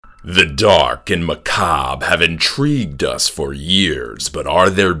The dark and macabre have intrigued us for years, but are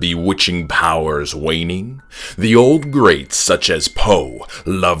their bewitching powers waning? The old greats such as Poe,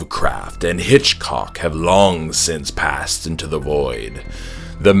 Lovecraft, and Hitchcock have long since passed into the void.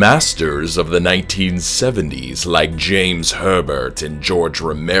 The masters of the 1970s like James Herbert and George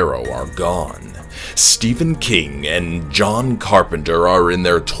Romero are gone. Stephen King and John Carpenter are in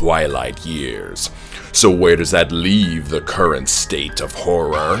their twilight years. So where does that leave the current state of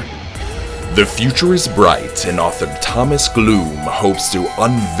horror? The future is bright, and author Thomas Gloom hopes to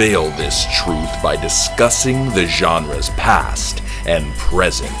unveil this truth by discussing the genre's past and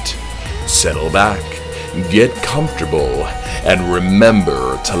present. Settle back, get comfortable, and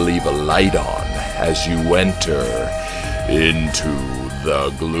remember to leave a light on as you enter into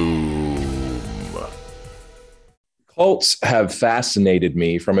the gloom. Cults have fascinated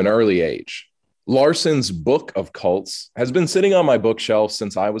me from an early age. Larson's Book of Cults has been sitting on my bookshelf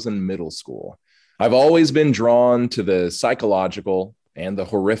since I was in middle school. I've always been drawn to the psychological and the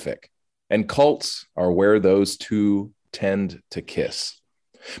horrific, and cults are where those two tend to kiss.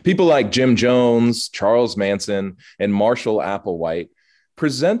 People like Jim Jones, Charles Manson, and Marshall Applewhite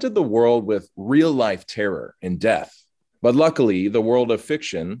presented the world with real-life terror and death. But luckily, the world of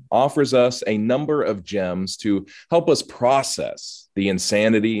fiction offers us a number of gems to help us process the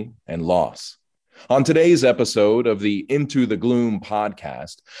insanity and loss. On today's episode of the Into the Gloom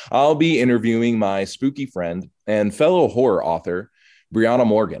podcast, I'll be interviewing my spooky friend and fellow horror author, Briana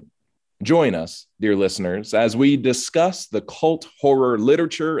Morgan. Join us, dear listeners, as we discuss the cult horror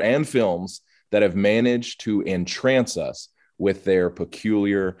literature and films that have managed to entrance us with their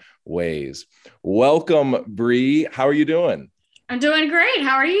peculiar ways. Welcome, Bri. How are you doing? I'm doing great.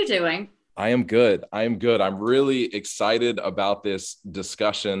 How are you doing? I am good. I'm really excited about this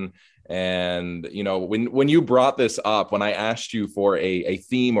discussion. And, you know, when you brought this up, when I asked you for a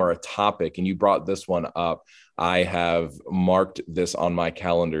theme or a topic and you brought this one up, I have marked this on my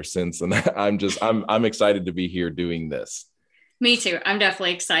calendar since, and I'm excited to be here doing this. Me too. I'm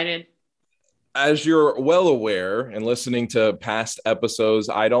definitely excited. As you're well aware and listening to past episodes,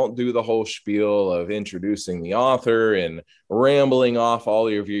 I don't do the whole spiel of introducing the author and rambling off all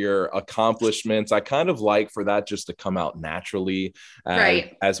of your accomplishments. I kind of like for that just to come out naturally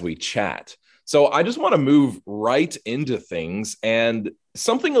as we chat. So I just want to move right into things, and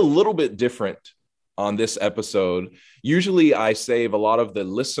something a little bit different on this episode. Usually I save a lot of the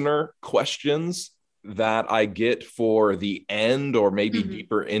listener questions that I get for the end or maybe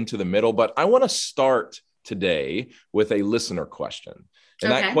deeper into the middle, but I want to start today with a listener question.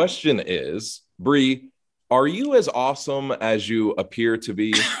 And that question is, Bri, are you as awesome as you appear to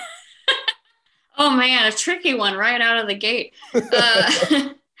be? Oh man, a tricky one right out of the gate.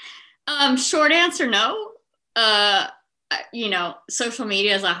 Short answer, no. Social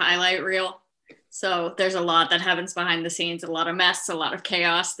media is a highlight reel. So there's a lot that happens behind the scenes, a lot of mess, a lot of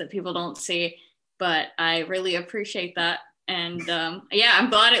chaos that people don't see. But I really appreciate that. And I'm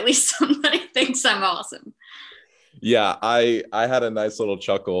glad at least somebody thinks I'm awesome. Yeah, I had a nice little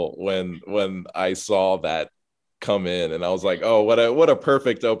chuckle when I saw that come in, and I was like, oh, what a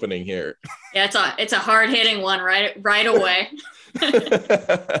perfect opening here. Yeah, it's a hard-hitting one right away.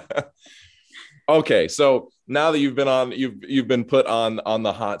 Okay, so now that you've been put on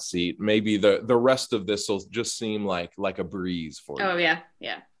the hot seat, maybe the rest of this will just seem like a breeze for you. Oh yeah.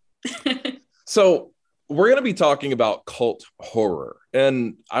 So we're going to be talking about cult horror,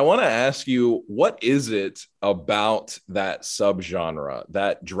 and I want to ask you, what is it about that subgenre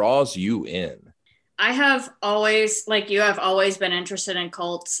that draws you in? I have always, like you, have always been interested in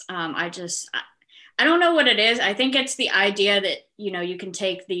cults. I don't know what it is. I think it's the idea that, you can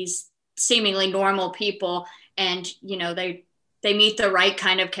take these seemingly normal people and, they meet the right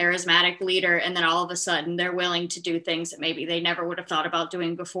kind of charismatic leader, and then all of a sudden they're willing to do things that maybe they never would have thought about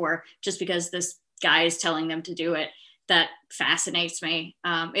doing before just because this guy is telling them to do it. That fascinates me.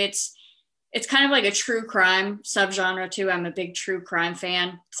 It's kind of like a true crime subgenre too. I'm a big true crime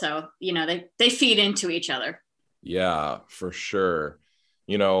fan. So, they feed into each other. Yeah, for sure.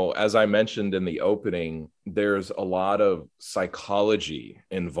 As I mentioned in the opening, there's a lot of psychology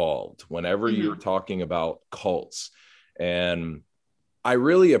involved whenever you're talking about cults. And I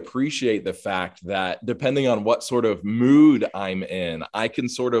really appreciate the fact that depending on what sort of mood I'm in, I can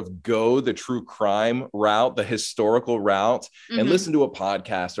sort of go the true crime route, the historical route, and listen to a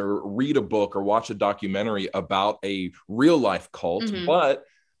podcast or read a book or watch a documentary about a real life cult. But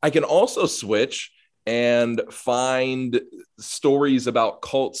I can also switch and find stories about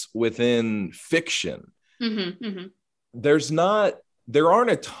cults within fiction. There aren't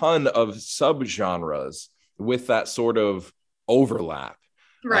a ton of subgenres with that sort of overlap.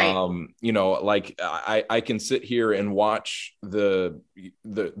 Right. Like I can sit here and watch the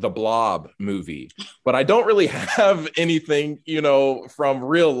Blob movie, but I don't really have anything, from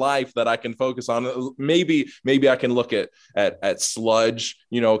real life that I can focus on. Maybe I can look at sludge,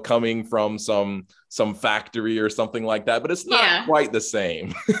 coming from some factory or something like that, but it's not quite the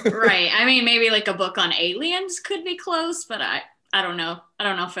same. Right. I mean, maybe like a book on aliens could be close, but I don't know. I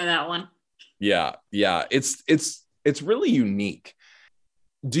don't know for that one. Yeah. It's really unique.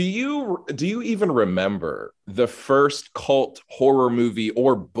 Do you even remember the first cult horror movie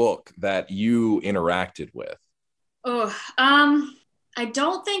or book that you interacted with? Oh, I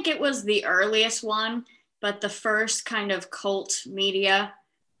don't think it was the earliest one, but the first kind of cult media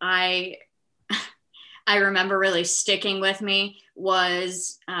I I remember really sticking with me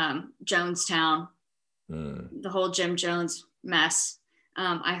was Jonestown, the whole Jim Jones mess.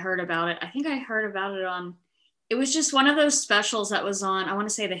 I heard about it. I think I heard about it on, it was just one of those specials that was on, I want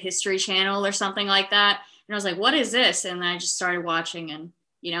to say the History Channel or something like that. And I was like, what is this? And I just started watching, and,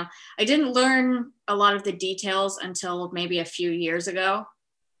 I didn't learn a lot of the details until maybe a few years ago.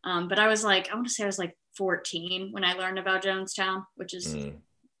 But I was like, I want to say I was like 14 when I learned about Jonestown, which is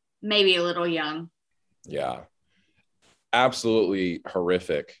maybe a little young. Yeah, absolutely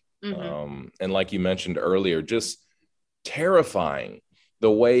horrific. And like you mentioned earlier, just terrifying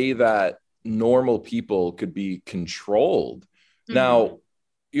the way that normal people could be controlled. Now,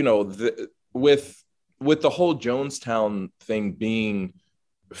 with the whole Jonestown thing being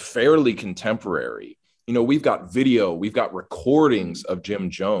fairly contemporary, we've got video, we've got recordings of Jim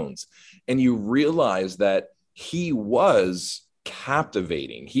Jones, and you realize that he was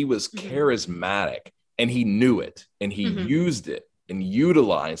captivating, he was charismatic, and he knew it, and he used it and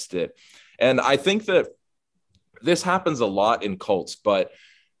utilized it. And I think that this happens a lot in cults, but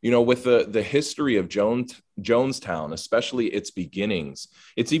with the history of Jonestown, especially its beginnings,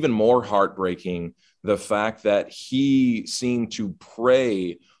 it's even more heartbreaking, the fact that he seemed to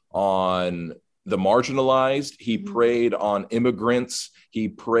prey on the marginalized, he preyed on immigrants, he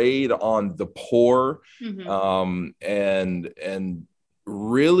preyed on the poor, and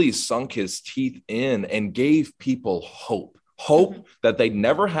really sunk his teeth in and gave people hope that they'd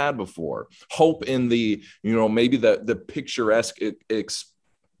never had before, hope in the, maybe the picturesque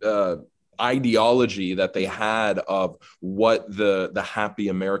ideology that they had of what the happy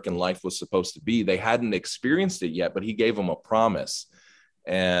American life was supposed to be. They hadn't experienced it yet, but he gave them a promise,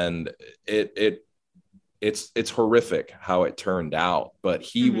 and it's horrific how it turned out. But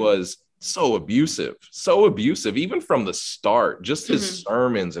he was so abusive, even from the start, just his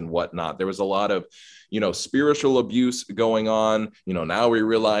sermons and whatnot. There was a lot of, spiritual abuse going on. Now we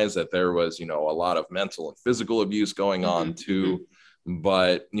realize that there was, a lot of mental and physical abuse going on too.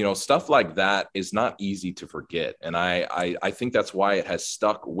 But, stuff like that is not easy to forget. And I think that's why it has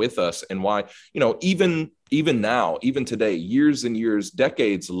stuck with us, and why, even now, even today, years and years,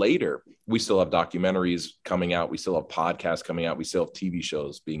 decades later, we still have documentaries coming out. We still have podcasts coming out. We still have TV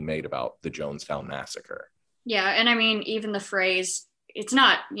shows being made about the Jonestown Massacre. Yeah. And I mean, even the phrase, it's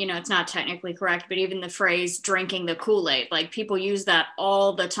not technically correct, but even the phrase drinking the Kool-Aid, like people use that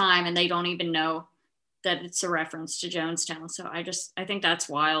all the time and they don't even know that it's a reference to Jonestown. So I think that's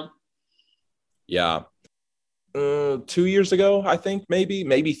wild. Yeah. 2 years ago, I think,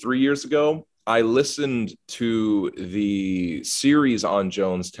 maybe 3 years ago, I listened to the series on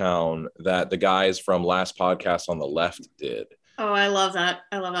Jonestown that the guys from Last Podcast on the Left did. Oh, I love that.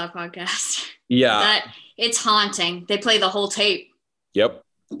 I love that podcast. Yeah. It's haunting. They play the whole tape. Yep.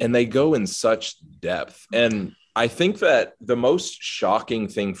 And they go in such depth. And I think that the most shocking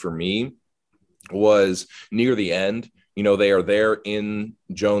thing for me was near the end. They are there in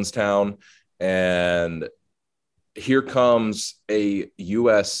Jonestown, and here comes a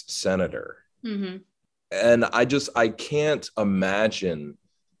U.S. senator. And I can't imagine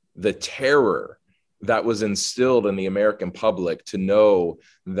the terror that was instilled in the American public to know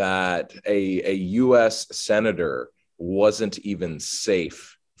that a U.S. senator wasn't even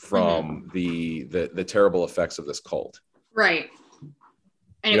safe from the terrible effects of this cult. Right.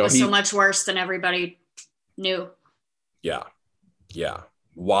 And it was so much worse than everybody knew. Yeah.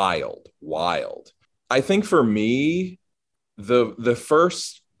 Wild. I think for me, the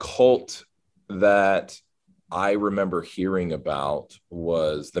first cult that I remember hearing about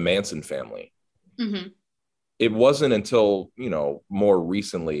was the Manson family. It wasn't until, more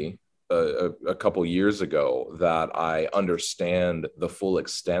recently, a couple years ago, that I understand the full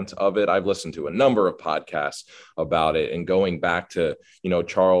extent of it. I've listened to a number of podcasts about it, and going back to,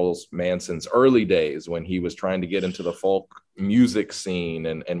 Charles Manson's early days when he was trying to get into the folk music scene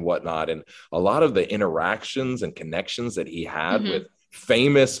and whatnot. And a lot of the interactions and connections that he had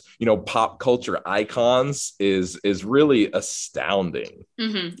famous, pop culture icons is really astounding.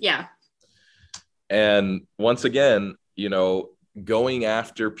 Yeah. And once again, going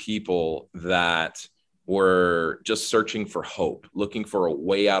after people that were just searching for hope, looking for a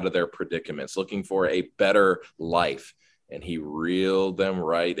way out of their predicaments, looking for a better life. And he reeled them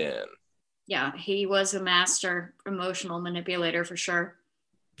right in. Yeah, he was a master emotional manipulator for sure.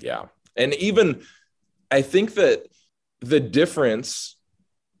 Yeah. And even I think that the difference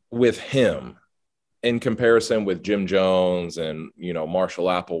with him in comparison with Jim Jones and, Marshall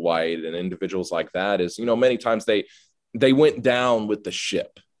Applewhite and individuals like that is, many times they went down with the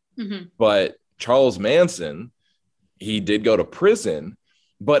ship. But Charles Manson, he did go to prison,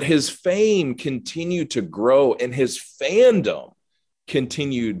 but his fame continued to grow and his fandom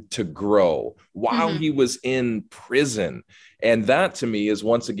continued to grow while he was in prison. And that to me is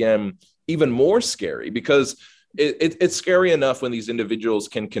once again even more scary, because it's scary enough when these individuals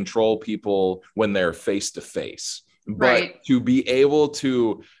can control people when they're face to face, but to be able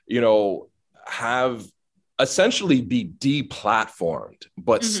to, have essentially be deplatformed,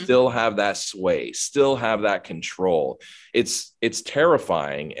 but still have that sway, still have that control. It's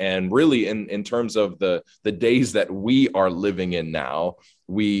terrifying. And really in terms of the days that we are living in now,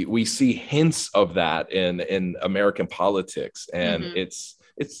 we see hints of that in American politics. And it's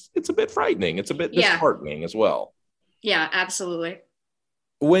a bit frightening. It's a bit disheartening as well. Yeah, absolutely.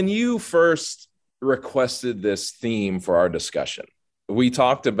 When you first requested this theme for our discussion, we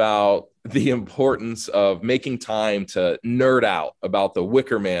talked about the importance of making time to nerd out about the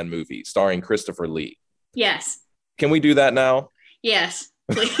Wicker Man movie starring Christopher Lee. Yes. Can we do that now? Yes,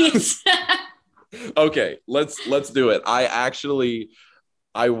 please. Okay, let's do it. I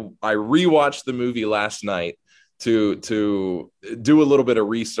rewatched the movie last night to do a little bit of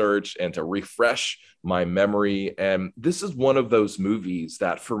research and to refresh my memory. And this is one of those movies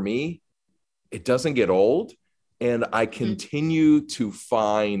that for me, it doesn't get old. And I continue to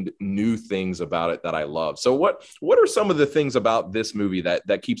find new things about it that I love. So what are some of the things about this movie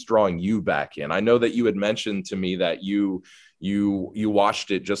that keeps drawing you back in? I know that you had mentioned to me that you watched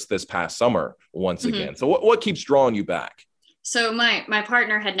it just this past summer once again. So what keeps drawing you back? So my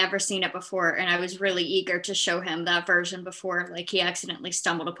partner had never seen it before, and I was really eager to show him that version before, like he accidentally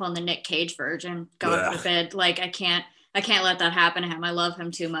stumbled upon the Nick Cage version. God forbid, like I can't let that happen to him. I love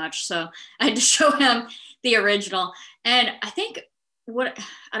him too much. So I had to show him the original. And I think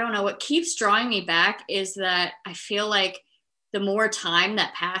what keeps drawing me back is that I feel like the more time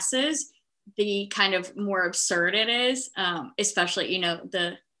that passes, the kind of more absurd it is, especially,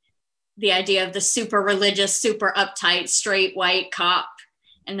 the idea of the super religious, super uptight, straight white cop.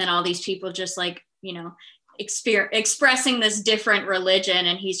 And then all these people just like, expressing this different religion.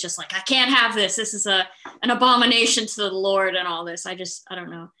 And he's just like, I can't have this. This is an abomination to the Lord and all this. I don't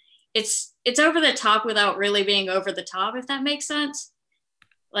know. It's over the top without really being over the top, if that makes sense.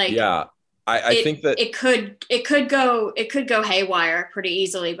 Like, yeah, I think that it could go haywire pretty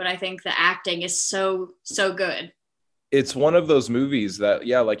easily, but I think the acting is so good. It's one of those movies that,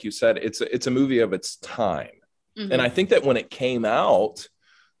 yeah, like you said, it's a movie of its time. And I think that when it came out,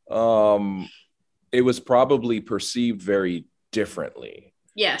 it was probably perceived very differently.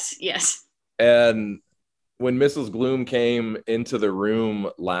 Yes. And when Mrs. Gloom came into the room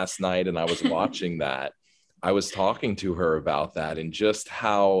last night and I was watching that, I was talking to her about that and just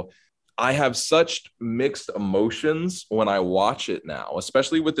how I have such mixed emotions when I watch it now,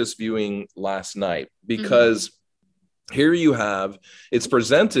 especially with this viewing last night, because here you have, it's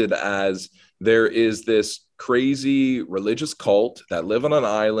presented as there is this crazy religious cult that live on an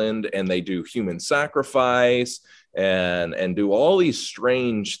island and they do human sacrifice and do all these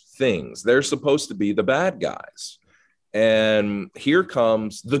strange things. They're supposed to be the bad guys. And here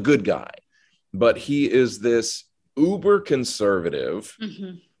comes the good guy. But he is this uber conservative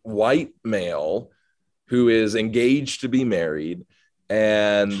white male who is engaged to be married.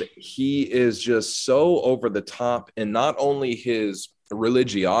 And he is just so over the top in not only his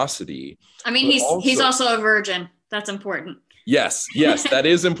religiosity. I mean, he's also a virgin. That's important. Yes, that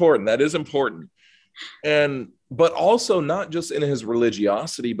is important. That is important. But also not just in his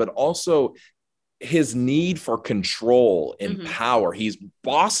religiosity, but also his need for control and power. He's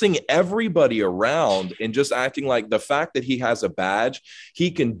bossing everybody around and just acting like the fact that he has a badge,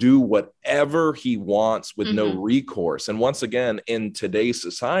 he can do whatever he wants with no recourse. And once again, in today's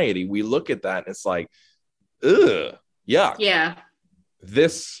society, we look at that and it's like, ugh, yuck. Yeah.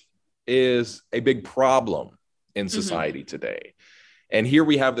 This is a big problem in society today. And here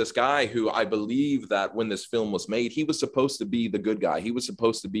we have this guy who, I believe that when this film was made, he was supposed to be the good guy. He was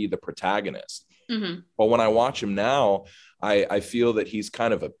supposed to be the protagonist. Mm-hmm. But when I watch him now, I feel that he's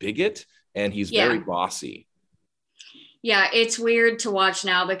kind of a bigot and he's very bossy. Yeah, it's weird to watch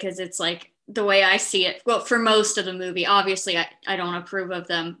now because it's like the way I see it. Well, for most of the movie, obviously, I don't approve of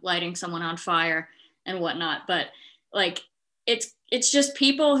them lighting someone on fire and whatnot. But like, it's just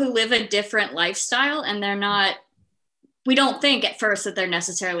people who live a different lifestyle, and they're not. We don't think at first that they're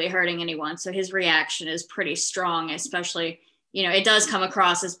necessarily hurting anyone. So his reaction is pretty strong, especially, it does come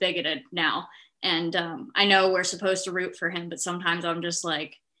across as bigoted now. And I know we're supposed to root for him, but sometimes I'm just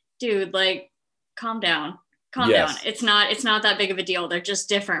like, dude, like, calm down. Calm down. It's not that big of a deal. They're just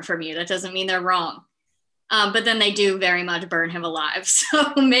different from you. That doesn't mean they're wrong. But then they do very much burn him alive.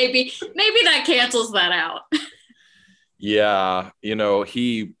 So maybe that cancels that out. Yeah.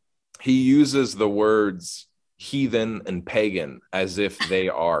 He uses the words heathen and pagan as if they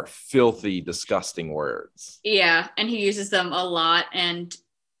are filthy, disgusting words. Yeah. And he uses them a lot and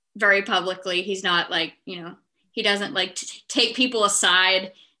very publicly. He's not like, he doesn't like take people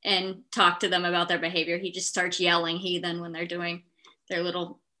aside and talk to them about their behavior. He just starts yelling heathen when they're doing their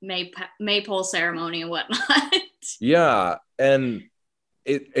little maypole ceremony and whatnot. Yeah. And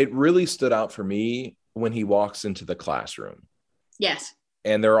it really stood out for me when he walks into the classroom. Yes.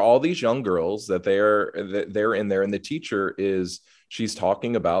 And there are all these young girls that they're in there, and the teacher she's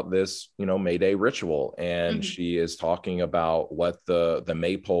talking about this, May Day ritual, and she is talking about what the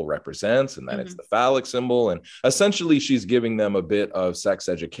maypole represents, and that it's the phallic symbol, and essentially she's giving them a bit of sex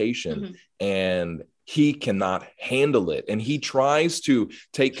education, and he cannot handle it, and he tries to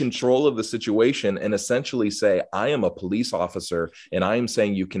take control of the situation and essentially say, I am a police officer and I am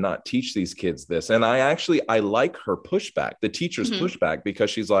saying you cannot teach these kids this. And I like her pushback, the teacher's pushback, because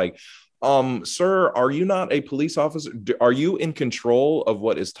she's like, sir, are you not a police officer? Are you in control of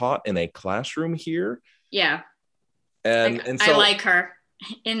what is taught in a classroom here? Yeah. And so I like her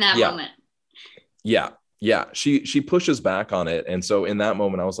in that moment. Yeah. Yeah. She pushes back on it. And so in that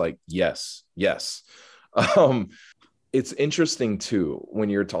moment, I was like, yes. It's interesting too, when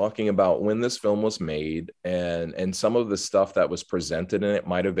you're talking about when this film was made and some of the stuff that was presented in it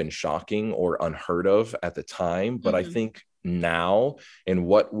might have been shocking or unheard of at the time. But I think now, and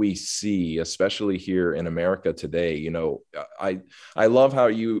what we see, especially here in America today, I love how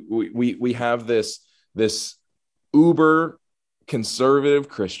we have this uber conservative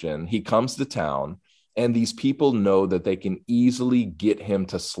Christian. He comes to town, and these people know that they can easily get him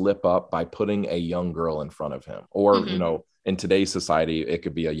to slip up by putting a young girl in front of him, or in today's society, it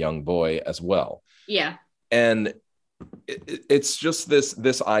could be a young boy as well. Yeah. And it's just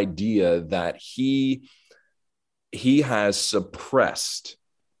this idea that he has suppressed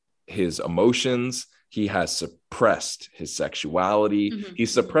his emotions. He has suppressed his sexuality.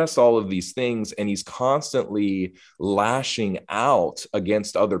 He's suppressed all of these things, and he's constantly lashing out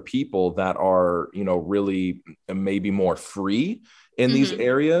against other people that are, really maybe more free in these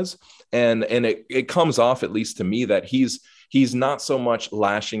areas. And it comes off, at least to me, that he's not so much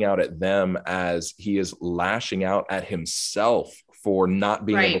lashing out at them as he is lashing out at himself for not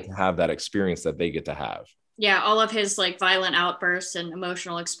being able to have that experience that they get to have. Yeah, all of his like violent outbursts and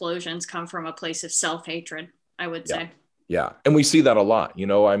emotional explosions come from a place of self-hatred, I would say. Yeah. And we see that a lot,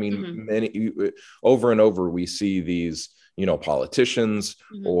 many over and over, we see these, politicians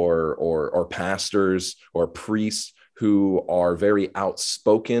or pastors or priests who are very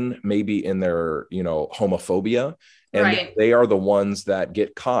outspoken, maybe in their, homophobia. And they are the ones that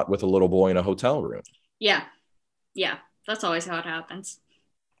get caught with a little boy in a hotel room. Yeah. Yeah. That's always how it happens.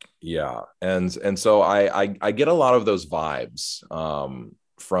 Yeah. And so I get a lot of those vibes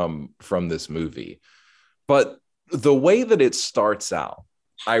from this movie, but the way that it starts out,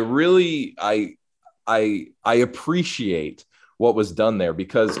 I appreciate what was done there,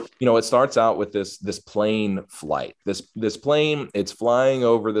 because, it starts out with this plane flight, this plane, it's flying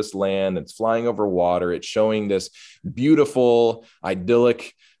over this land, it's flying over water. It's showing this beautiful,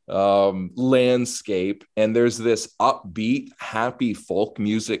 idyllic landscape, and there's this upbeat, happy folk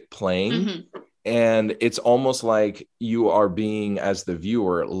music playing, and it's almost like you are being, as the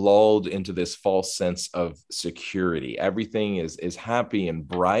viewer, lulled into this false sense of security. Everything is happy and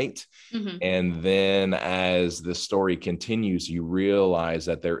bright, and then as the story continues, you realize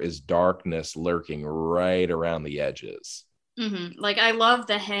that there is darkness lurking right around the edges. Like, I love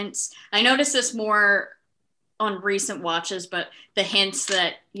the hints. I noticed this more on recent watches, but the hints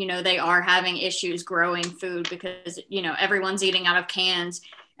that, they are having issues growing food because, everyone's eating out of cans,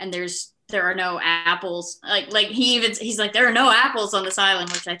 and there are no apples. Like he's like, there are no apples on this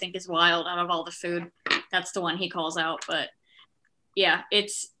island, which I think is wild. Out of all the food, that's the one he calls out. But yeah,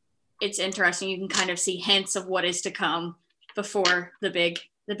 it's interesting. You can kind of see hints of what is to come before the big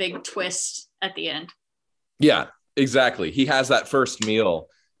twist at the end. Yeah, exactly. He has that first meal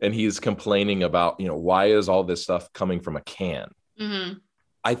and he's complaining about, why is all this stuff coming from a can? Mm-hmm.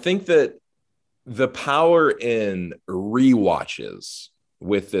 I think that the power in rewatches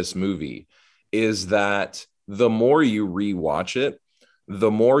with this movie is that the more you rewatch it,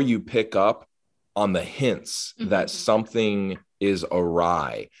 the more you pick up on the hints that something is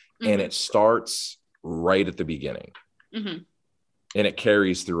awry, and it starts right at the beginning. And it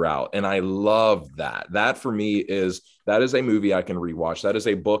carries throughout. And I love that. That for me is a movie I can rewatch. That is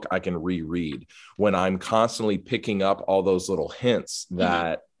a book I can reread when I'm constantly picking up all those little hints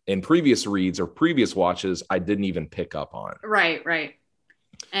that in previous reads or previous watches, I didn't even pick up on. Right.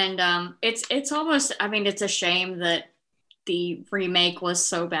 And it's almost, I mean, it's a shame that the remake was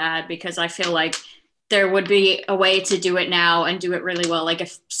so bad, because I feel like there would be a way to do it now and do it really well. Like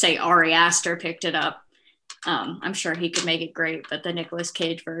if, say, Ari Aster picked it up, I'm sure he could make it great, but the Nicolas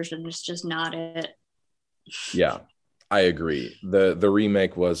Cage version is just not it. Yeah, I agree. The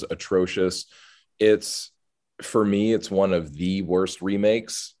remake was atrocious. For me, it's one of the worst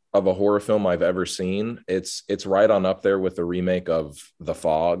remakes of a horror film I've ever seen. It's right on up there with the remake of The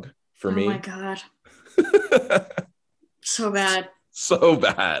Fog for me. Oh my God. So bad. So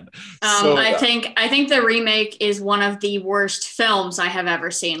bad. I think the remake is one of the worst films I have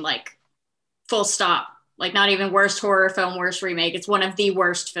ever seen, like full stop. Like not even worst horror film, worst remake. It's one of the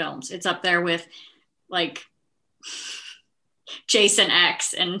worst films. It's up there with like Jason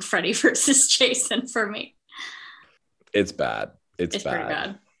X and Freddy versus Jason for me. It's bad. It's bad. Pretty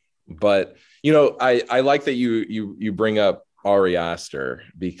bad. But I like that you bring up Ari Aster,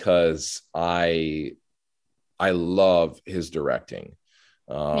 because I love his directing.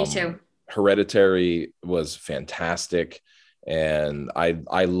 Me too. Hereditary was fantastic. And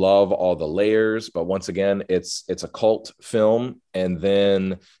I love all the layers, but once again, it's a cult film. And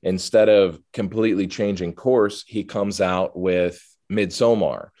then instead of completely changing course, he comes out with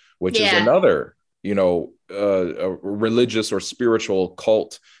Midsommar, which is another, a religious or spiritual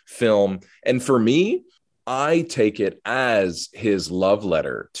cult film. And for me, I take it as his love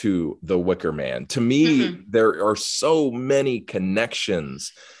letter to The Wicker Man. To me, there are so many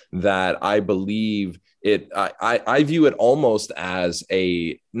connections that I believe I view it almost as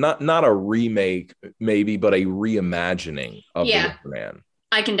a not a remake maybe, but a reimagining of The Wicker Man.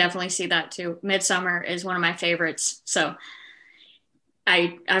 I can definitely see that too. Midsommar is one of my favorites, so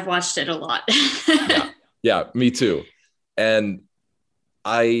I've watched it a lot. yeah, me too. And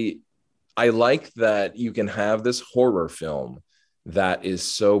I like that you can have this horror film that is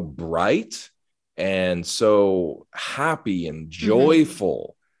so bright and so happy and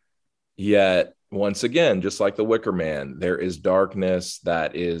joyful, yet once again, just like The Wicker Man, there is darkness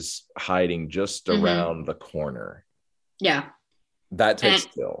that is hiding just around the corner. Yeah. That takes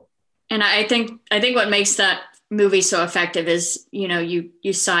skill. And I think what makes that movie so effective is,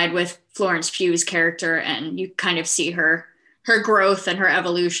 you side with Florence Pugh's character and you kind of see her growth and her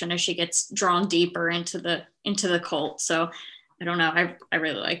evolution as she gets drawn deeper into the cult. So I don't know. I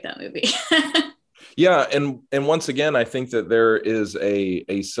really like that movie. Yeah. And once again, I think that there is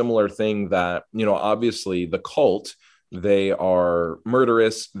a similar thing that, obviously the cult, they are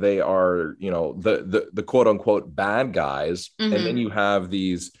murderous. They are, the quote unquote bad guys. And then you have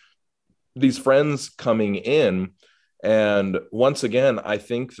these friends coming in. And once again, I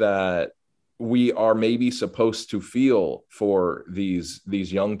think that we are maybe supposed to feel for these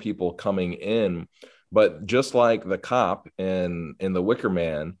young people coming in, but just like the cop in The Wicker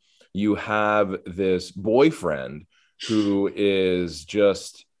Man, you have this boyfriend who is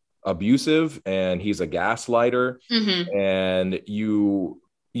just abusive and he's a gaslighter, and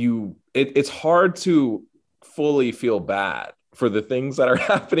it's hard to fully feel bad for the things that are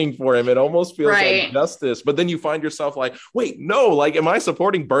happening for him. It almost feels like justice, but then you find yourself like, wait, no, like, am I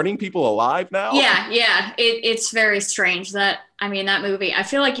supporting burning people alive now? Yeah. It's very strange that movie, I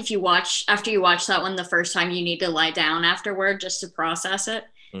feel like after you watch that one the first time, you need to lie down afterward just to process it.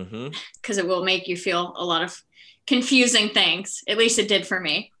 Because it will make you feel a lot of confusing things. At least it did for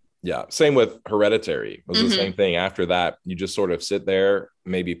me. Yeah. Same with Hereditary. It was the same thing. After that, you just sort of sit there,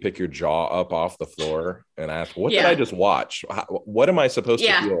 maybe pick your jaw up off the floor and ask, what did I just watch? What am I supposed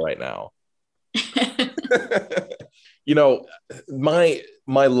to feel right now?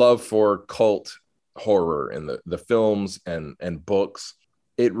 My love for cult horror and the films and books,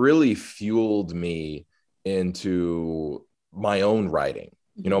 it really fueled me into my own writing.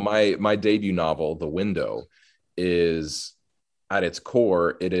 My debut novel, The Window, is at its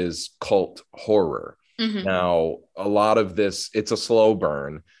core, it is cult horror. Mm-hmm. Now, a lot of this, it's a slow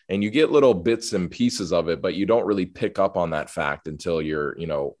burn and you get little bits and pieces of it, but you don't really pick up on that fact until you're,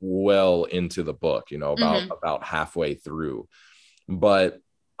 well into the book, about halfway through. But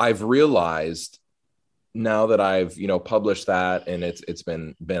I've realized now that I've, published that and it's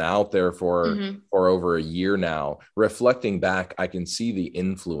been out there for over a year now, reflecting back, I can see the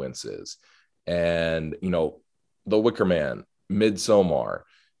influences and, The Wicker Man, Midsommar,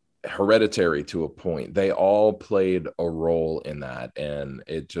 Hereditary to a point, they all played a role in that. And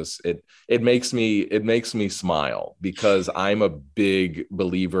it makes me smile because I'm a big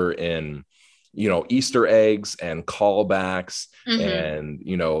believer in, Easter eggs and callbacks and,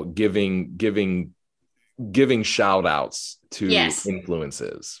 giving shout outs to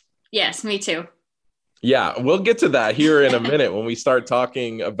influences. Yes, me too. Yeah, we'll get to that here in a minute when we start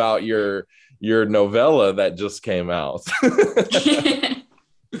talking about your novella that just came out.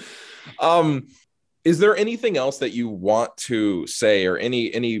 Is there anything else that you want to say, or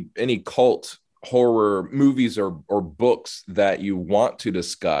any cult horror movies or books that you want to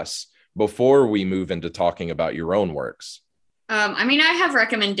discuss before we move into talking about your own works? I mean, I have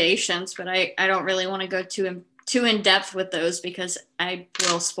recommendations, but I don't really want to go too in depth with those because I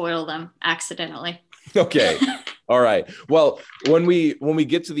will spoil them accidentally. Okay. All right. Well, when we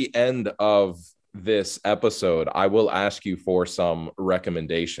get to the end of this episode, I will ask you for some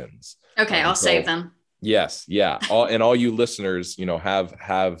recommendations. Okay, I'll save them. Yes, yeah. All you listeners,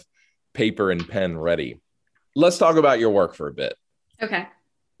 have paper and pen ready. Let's talk about your work for a bit. Okay.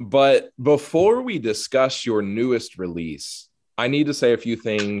 But before we discuss your newest release, I need to say a few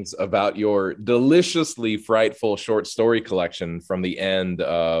things about your deliciously frightful short story collection from the end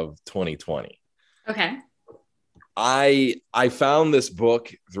of 2020. Okay. I found this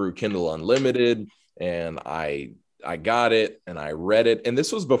book through Kindle Unlimited, and I got it and I read it. And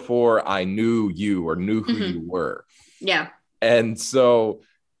this was before I knew you or knew who you were. Yeah. And so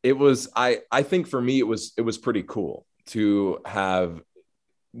it was, I think for me, it was pretty cool to have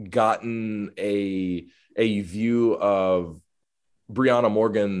gotten a view of Briana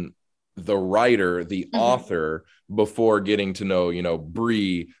Morgan, the writer, the author, before getting to know,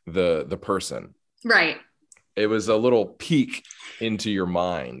 Bree, the person. Right. It was a little peek into your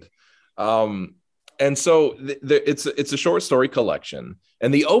mind. And so it's a short story collection.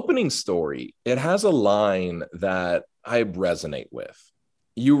 And the opening story, it has a line that I resonate with.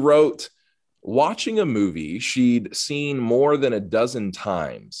 You wrote, watching a movie she'd seen more than a dozen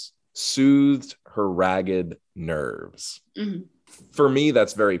times soothed her ragged nerves. Mm-hmm. For me,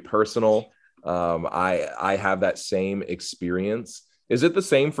 that's very personal. I have that same experience. Is it the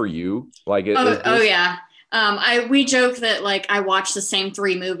same for you? Oh yeah. We joke that I watch the same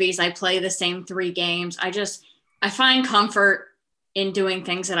 3 movies. I play the same 3 games. I find comfort in doing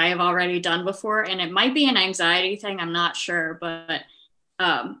things that I have already done before. And it might be an anxiety thing. I'm not sure, but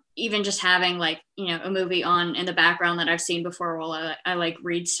even just having a movie on in the background that I've seen before while I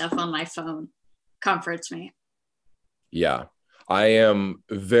read stuff on my phone comforts me. Yeah, I am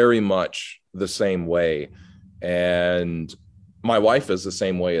very much the same way. And my wife is the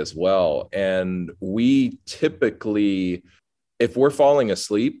same way as well. And we typically, if we're falling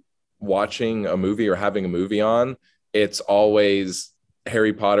asleep watching a movie or having a movie on, it's always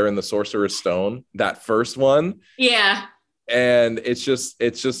Harry Potter and the Sorcerer's Stone, that first one. Yeah. And it's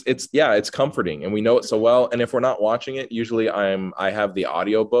comforting, and we know it so well. And if we're not watching it, usually I have the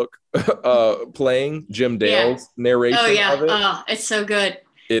audiobook playing, Jim Dale's narration. Oh yeah. Of it. Oh, it's so good.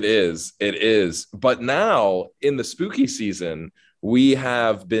 It is. But now in the spooky season, we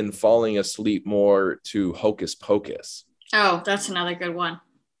have been falling asleep more to Hocus Pocus. Oh, that's another good one.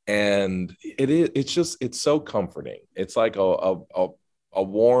 And it's so comforting. It's like a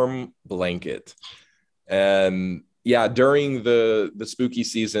warm blanket. And yeah, during the spooky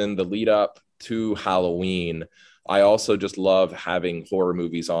season, the lead up to Halloween, I also just love having horror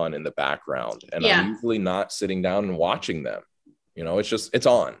movies on in the background. And I'm usually not sitting down and watching them. It's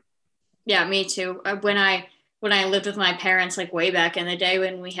on. Yeah, me too. When I lived with my parents, way back in the day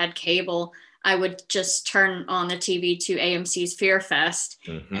when we had cable, I would just turn on the TV to AMC's Fear Fest.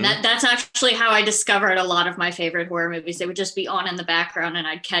 Mm-hmm. And that's actually how I discovered a lot of my favorite horror movies. They would just be on in the background, and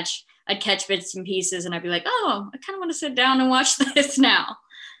I'd catch bits and pieces, and I'd be like, oh, I kind of want to sit down and watch this now.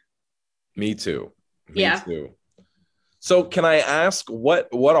 Me too. Me too. So can I ask, what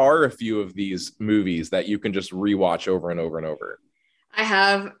are a few of these movies that you can just rewatch over and over and over? I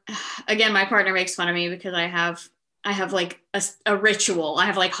have, again, my partner makes fun of me because I have a ritual. I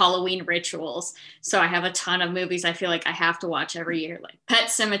have Halloween rituals. So I have a ton of movies I feel like I have to watch every year, like Pet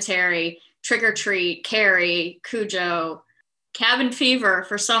Sematary, Trick or Treat, Carrie, Cujo, Cabin Fever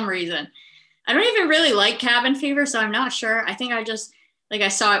for some reason. I don't even really like Cabin Fever, so I'm not sure. I think I just like I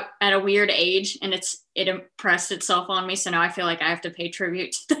saw it at a weird age and it impressed itself on me. So now I feel like I have to pay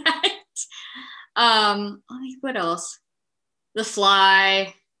tribute to that. What else? The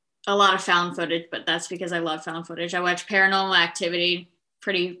Fly, a lot of found footage, but that's because I love found footage. I watch Paranormal Activity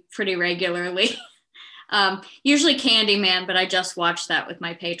pretty regularly. Usually Candyman, but I just watched that with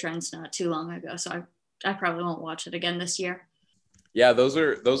my patrons not too long ago, so I probably won't watch it again this year. Yeah, those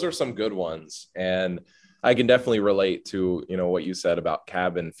are some good ones, and I can definitely relate to what you said about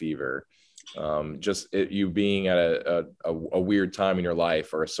Cabin Fever. You being at a weird time in your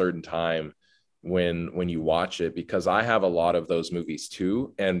life or a certain time when you watch it, because I have a lot of those movies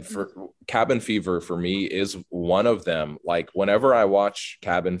too, and for Cabin Fever for me is one of them. Like whenever I watch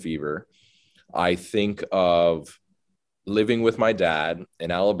Cabin Fever, I think of living with my dad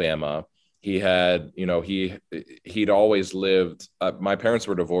in Alabama. He had, he'd always lived. My parents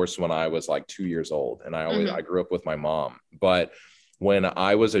were divorced when I was like 2 years old, and I grew up with my mom. But when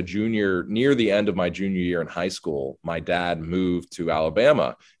I was a junior, near the end of my junior year in high school, my dad moved to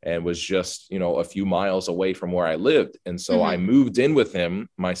Alabama and was just, a few miles away from where I lived. And so I moved in with him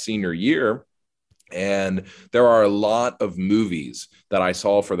my senior year. And there are a lot of movies that I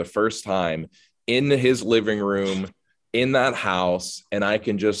saw for the first time in his living room in that house. And I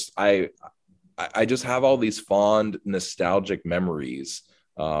just have all these fond nostalgic memories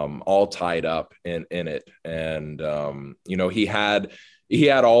all tied up in it. And he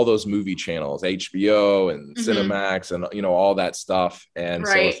had all those movie channels, HBO and Cinemax and all that stuff. And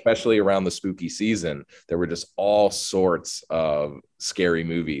so especially around the spooky season, there were just all sorts of scary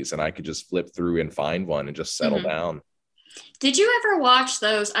movies, and I could just flip through and find one and just settle down. Did you ever watch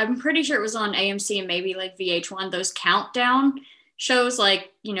those? I'm pretty sure it was on AMC and maybe like VH1, those countdown shows,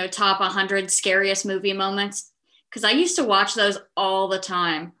 like, top 100 scariest movie moments. Because I used to watch those all the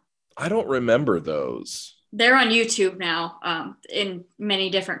time. I don't remember those. They're on YouTube now in many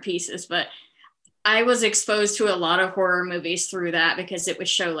different pieces, but I was exposed to a lot of horror movies through that because it would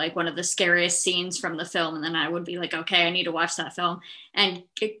show like one of the scariest scenes from the film. And then I would be like, okay, I need to watch that film. And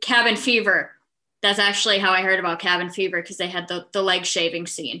Cabin Fever, that's actually how I heard about Cabin Fever, because they had the leg shaving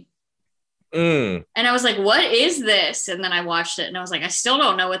scene. And I was like, what is this? And then I watched it and I was like, I still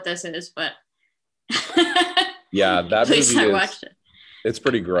don't know what this is, but yeah, that movie watched it. It's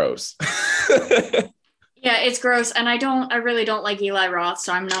pretty gross. Yeah, it's gross. And I really don't like Eli Roth.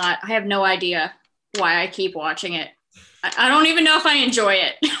 So I have no idea why I keep watching it. I don't even know if I enjoy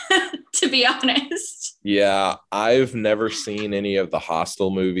it, to be honest. Yeah, I've never seen any of the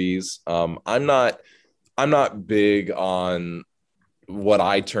Hostel movies. I'm not big on what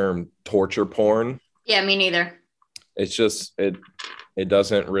I term torture porn. Yeah, me neither. It's just it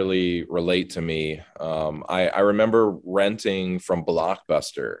doesn't really relate to me. I remember renting from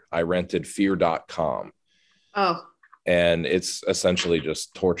Blockbuster. I rented Fear.com. Oh. And it's essentially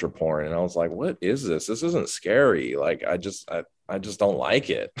just torture porn. And I was like, what is this? This isn't scary. Like, I just don't like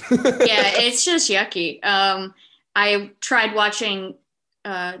it. Yeah, it's just yucky. I tried watching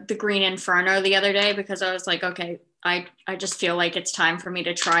The Green Inferno the other day because I was like, okay, I just feel like it's time for me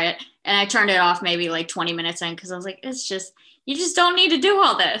to try it. And I turned it off maybe like 20 minutes in because I was like, you just don't need to do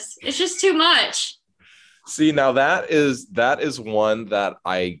all this. It's just too much. See, now that is one that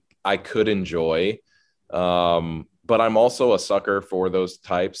I could enjoy. But I'm also a sucker for those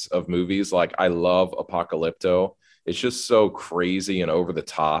types of movies. Like, I love Apocalypto. It's just so crazy and over the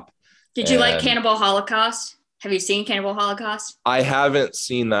top. Did you like Cannibal Holocaust? Have you seen Cannibal Holocaust? I haven't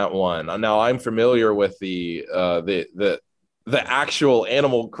seen that one. Now, I'm familiar with the actual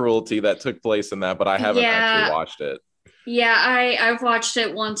animal cruelty that took place in that, but I haven't actually watched it. Yeah, I've watched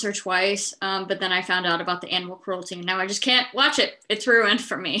it once or twice, but then I found out about the animal cruelty, and now I just can't watch it. It's ruined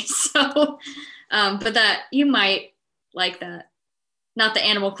for me. So, but that you might like that. Not the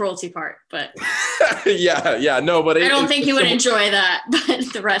animal cruelty part, but no, but I don't think you would enjoy that,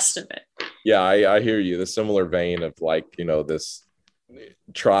 but the rest of it. Yeah, I hear you. The similar vein of like, this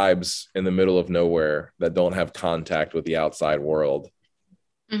tribes in the middle of nowhere that don't have contact with the outside world.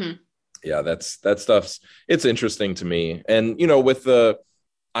 Mm-hmm. Yeah, that stuff's, it's interesting to me. And,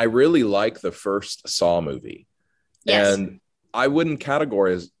 I really like the first Saw movie. Yes. And I wouldn't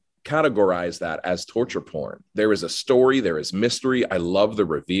categorize that as torture porn. There is a story, there is mystery. I love the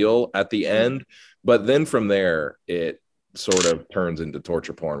reveal at the end, but then from there, it sort of turns into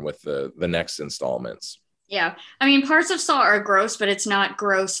torture porn with the next installments. Yeah. I mean, parts of Saw are gross, but it's not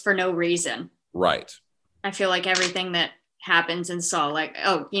gross for no reason. Right. I feel like everything that happens in Saw, like,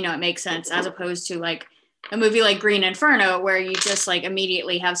 it makes sense, as opposed to like a movie like Green Inferno, where you just like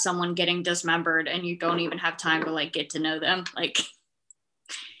immediately have someone getting dismembered and you don't even have time to like get to know them. Like,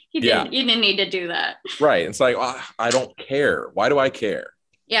 Yeah. You didn't need to do that. Right. It's like, oh, I don't care. Why do I care?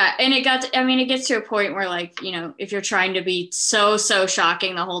 Yeah. And it gets to a point where, like, you know, if you're trying to be so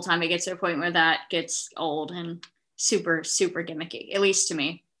shocking the whole time, it gets to a point where that gets old and super, super gimmicky, at least to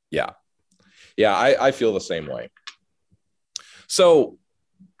me. Yeah. Yeah. I feel the same way. So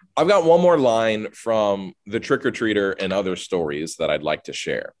I've got one more line from The Trick-or-Treater and Other Stories that I'd like to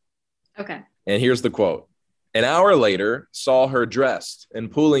share. Okay. And here's the quote. An hour later, saw her dressed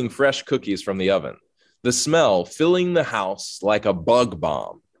and pulling fresh cookies from the oven, the smell filling the house like a bug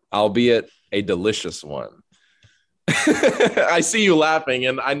bomb, albeit a delicious one. I see you laughing,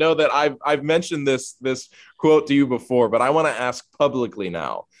 and I know that I've mentioned this quote to you before, but I want to ask publicly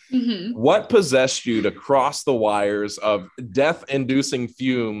now. Mm-hmm. What possessed you to cross the wires of death-inducing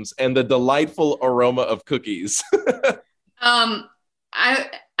fumes and the delightful aroma of cookies?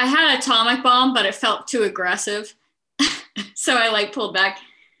 I had atomic bomb, but it felt too aggressive. So I like pulled back.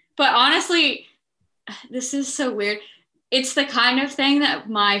 But honestly, this is so weird. It's the kind of thing that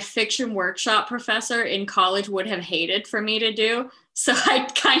my fiction workshop professor in college would have hated for me to do. So I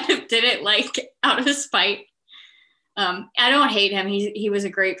kind of did it like out of spite. I don't hate him. He was a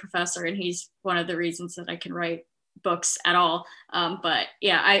great professor, and he's one of the reasons that I can write books at all. But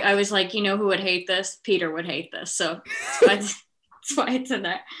yeah, I was like, you know who would hate this? Peter would hate this. So that's why it's in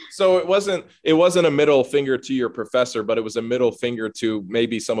there. So it wasn't a middle finger to your professor, but it was a middle finger to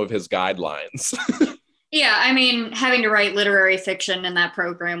maybe some of his guidelines. Yeah, I mean, having to write literary fiction in that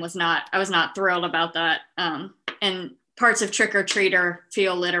program I was not thrilled about that. And parts of Trick-or-Treater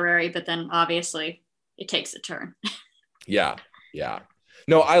feel literary, but then obviously it takes a turn. Yeah.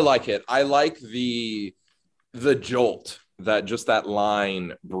 No, I like it. I like the jolt that just that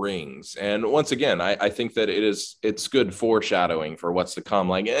line brings. And once again, I think that it's good foreshadowing for what's to come.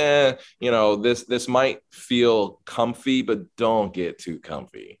 Like, this might feel comfy, but don't get too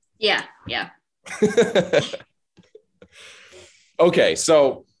comfy. Yeah. Okay,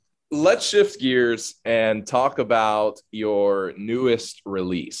 so let's shift gears and talk about your newest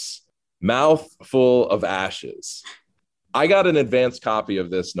release, Mouthful of Ashes. I got an advanced copy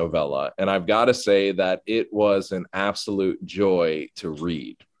of this novella, and I've got to say that it was an absolute joy to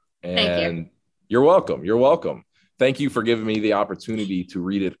read. And thank you. You're welcome. Thank you for giving me the opportunity to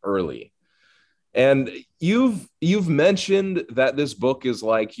read it early. And you've mentioned that this book is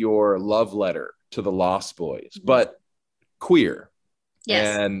like your love letter to the Lost Boys, but queer.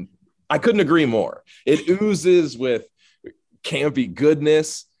 Yes. And I couldn't agree more. It oozes with campy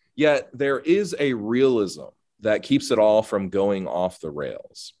goodness, yet there is a realism that keeps it all from going off the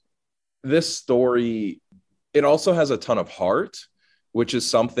rails. This story, it also has a ton of heart, which is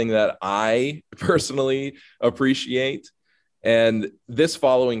something that I personally appreciate. And this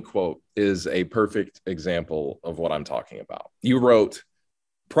following quote is a perfect example of what I'm talking about. You wrote,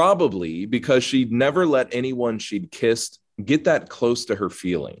 probably because she'd never let anyone she'd kissed get that close to her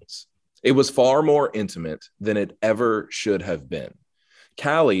feelings. It was far more intimate than it ever should have been.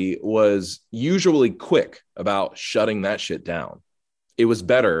 Callie was usually quick about shutting that shit down. It was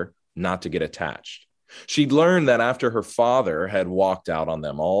better not to get attached. She'd learned that after her father had walked out on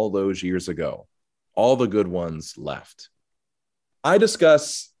them all those years ago, all the good ones left. I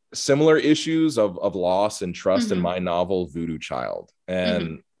discuss similar issues of loss and trust in my novel, Voodoo Child.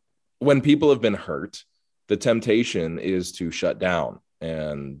 And when people have been hurt, the temptation is to shut down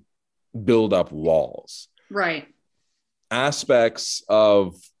and build up walls. Right. Aspects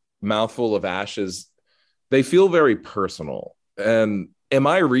of Mouthful of Ashes, they feel very personal. And am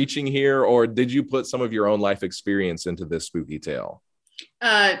I reaching here, or did you put some of your own life experience into this spooky tale?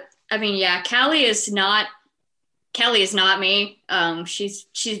 I mean, yeah, Callie is not me.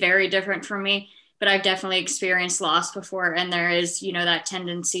 She's very different from me, but I've definitely experienced loss before. And there is, that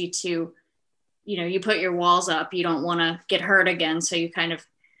tendency to, you put your walls up, you don't want to get hurt again. So you kind of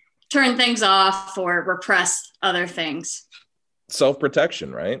turn things off or repress other things.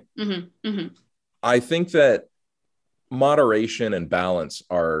 Self-protection, right? I think that moderation and balance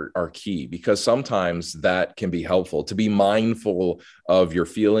are key, because sometimes that can be helpful to be mindful of your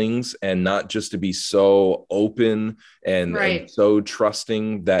feelings and not just to be so open and so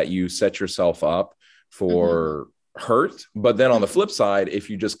trusting that you set yourself up for hurt. But then on the flip side, if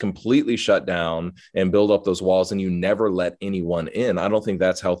you just completely shut down and build up those walls and you never let anyone in, I don't think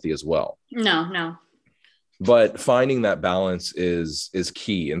that's healthy as well. No. But finding that balance is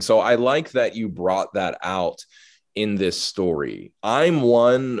key. And so I like that you brought that out in this story. I'm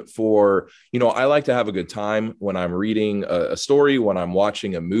one for, I like to have a good time when I'm reading a story, when I'm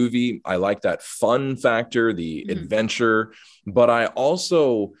watching a movie. I like that fun factor, the adventure, but I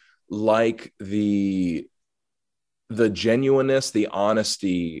also like the the genuineness, the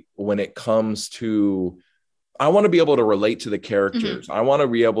honesty when it comes to, I want to be able to relate to the characters. I want to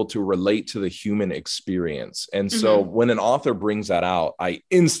be able to relate to the human experience. And so when an author brings that out, I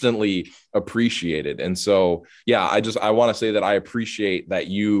instantly appreciate it. And so, yeah, I want to say that I appreciate that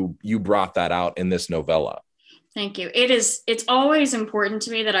you brought that out in this novella. Thank you. It's always important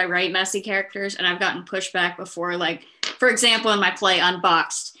to me that I write messy characters, and I've gotten pushback before. Like, for example, in my play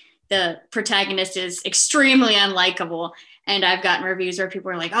Unboxed, the protagonist is extremely unlikable. And I've gotten reviews where people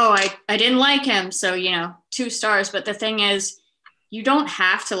are like, oh, I didn't like him. So, 2 stars. But the thing is, you don't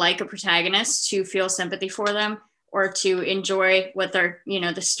have to like a protagonist to feel sympathy for them or to enjoy what they're,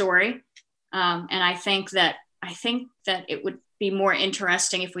 the story. And I think that it would be more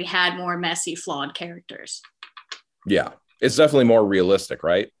interesting if we had more messy, flawed characters. Yeah, it's definitely more realistic,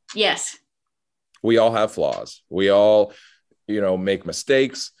 right? Yes. We all have flaws. We all, make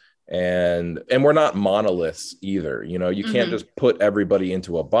mistakes. And we're not monoliths either. You can't just put everybody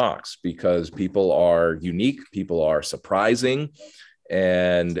into a box, because people are unique. People are surprising.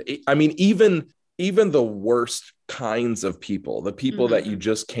 And I mean, even the worst kinds of people, the people that you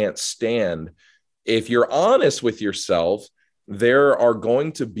just can't stand, if you're honest with yourself, there are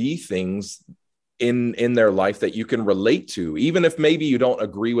going to be things in their life that you can relate to, even if maybe you don't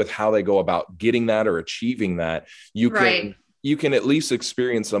agree with how they go about getting that or achieving that. You can at least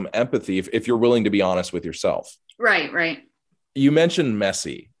experience some empathy if you're willing to be honest with yourself. Right. You mentioned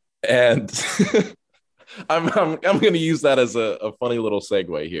messy, and I'm going to use that as a funny little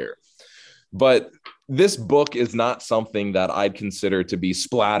segue here. But this book is not something that I'd consider to be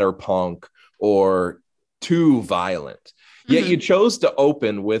splatterpunk or too violent. Yet you chose to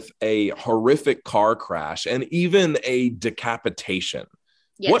open with a horrific car crash and even a decapitation.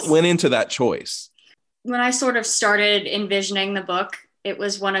 Yes. What went into that choice? When I sort of started envisioning the book, it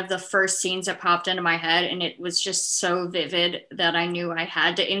was one of the first scenes that popped into my head, and it was just so vivid that I knew I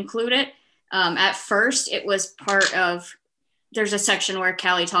had to include it. At first, it was part of, there's a section where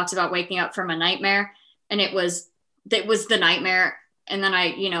Callie talks about waking up from a nightmare, and it was the nightmare. And then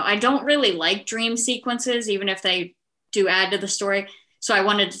I don't really like dream sequences, even if they do add to the story. So I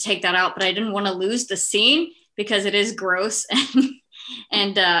wanted to take that out, but I didn't want to lose the scene because it is gross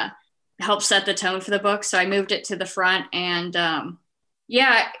and help set the tone for the book. So I moved it to the front, and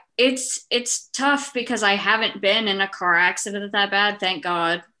it's tough because I haven't been in a car accident that bad, thank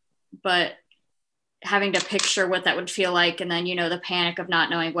God, but having to picture what that would feel like. And then, the panic of not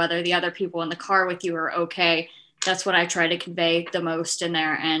knowing whether the other people in the car with you are okay. That's what I try to convey the most in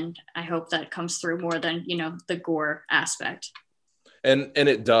there. And I hope that comes through more than, the gore aspect. And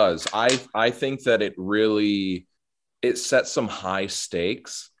it does. I think that it sets some high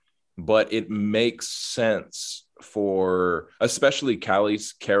stakes, but it makes sense for especially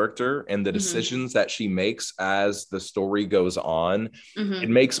Callie's character and the decisions that she makes as the story goes on. It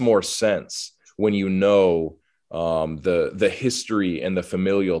makes more sense when the history and the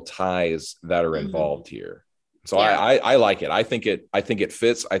familial ties that are involved here. So yeah. I like it. I think it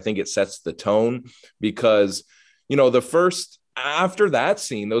fits. I think it sets the tone because, after that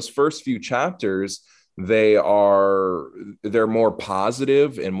scene, those first few chapters, they're more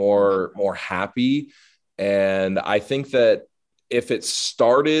positive and more happy. And I think that if it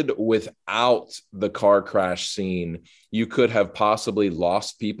started without the car crash scene, you could have possibly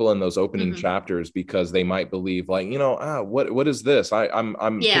lost people in those opening chapters because they might believe like, what is this?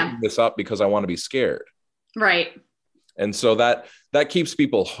 I'm picking this up because I want to be scared. Right. And so that keeps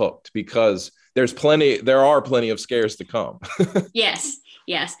people hooked because there are plenty of scares to come. Yes.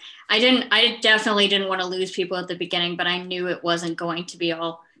 I definitely didn't want to lose people at the beginning, but I knew it wasn't going to be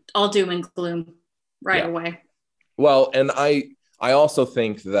all doom and gloom right away. Well, and I also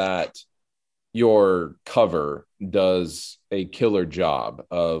think that your cover does a killer job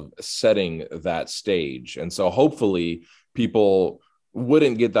of setting that stage. And so hopefully people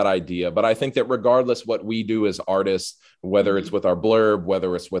wouldn't get that idea. But I think that regardless what we do as artists, whether it's with our blurb,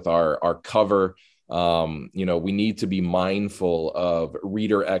 whether it's with our cover, we need to be mindful of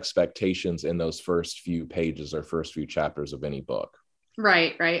reader expectations in those first few pages or first few chapters of any book.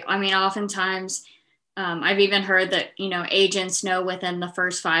 Right. I mean, oftentimes I've even heard that, agents know within the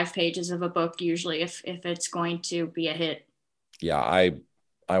first 5 pages of a book, usually if it's going to be a hit. Yeah,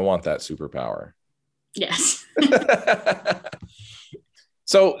 I want that superpower. Yes.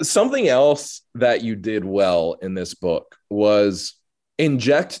 So something else that you did well in this book was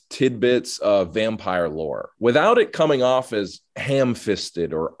inject tidbits of vampire lore without it coming off as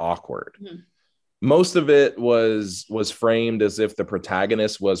ham-fisted or awkward. Most of it was framed as if the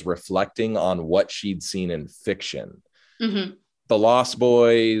protagonist was reflecting on what she'd seen in fiction. The Lost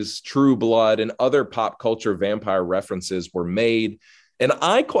Boys, True Blood, and other pop culture vampire references were made. And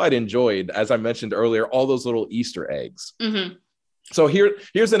I quite enjoyed, as I mentioned earlier, all those little Easter eggs. Mm-hmm. So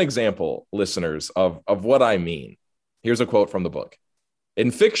here's an example, listeners, of what I mean. Here's a quote from the book.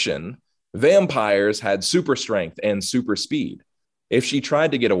 In fiction, vampires had super strength and super speed. If she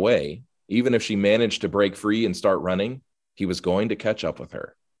tried to get away, even if she managed to break free and start running, he was going to catch up with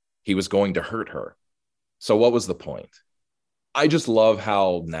her. He was going to hurt her. So what was the point? I just love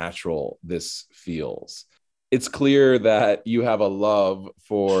how natural this feels. It's clear that you have a love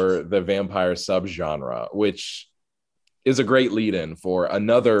for the vampire subgenre, which is a great lead-in for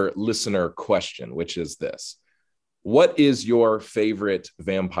another listener question, which is this. What is your favorite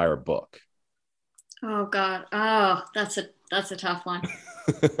vampire book? Oh God. Oh, that's a tough one.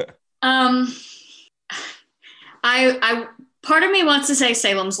 I part of me wants to say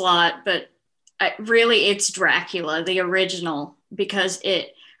Salem's Lot, but really it's Dracula, the original, because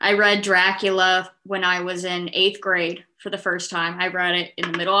I read Dracula when I was in 8th grade for the first time. I read it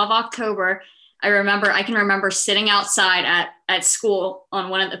in the middle of October. I can remember sitting outside at school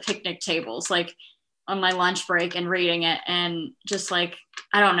on one of the picnic tables, like on my lunch break, and reading it. And just like,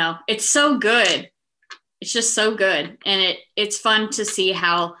 I don't know, it's so good. It's just so good. And it's fun to see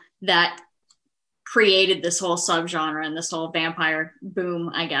how that created this whole subgenre and this whole vampire boom,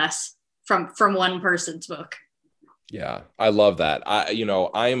 I guess, from one person's book. Yeah, I love that.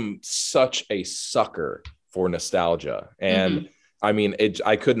 I'm such a sucker for nostalgia. And I mean,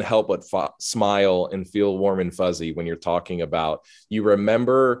 I couldn't help but smile and feel warm and fuzzy when you're talking about, you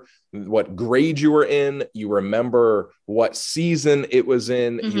remember what grade you were in, you remember what season it was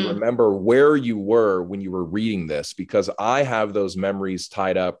in, you remember where you were when you were reading this, because I have those memories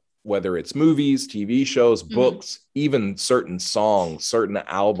tied up, whether it's movies, TV shows, books, even certain songs, certain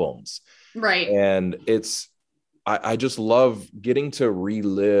albums. Right. And I just love getting to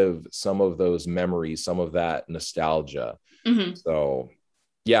relive some of those memories, some of that nostalgia. So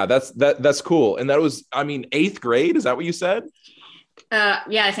yeah, that's cool. And that was, 8th grade. Is that what you said?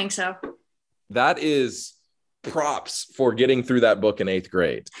 Yeah, I think so. That is props for getting through that book in 8th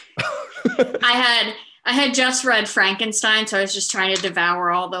grade. I had just read Frankenstein, so I was just trying to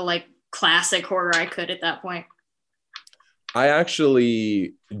devour all the like classic horror I could at that point. I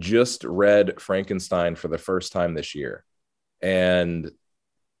actually just read Frankenstein for the first time this year, and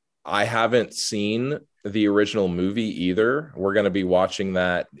I haven't seen the original movie either. We're going to be watching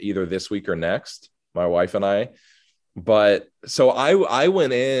that either this week or next, my wife and I. But so I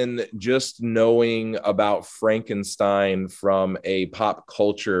went in just knowing about Frankenstein from a pop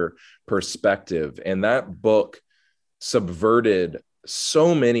culture perspective, and that book subverted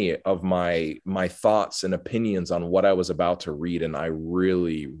so many of my thoughts and opinions on what I was about to read, and I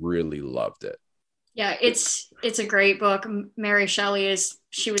really, really loved it. Yeah, it's a great book. Mary Shelley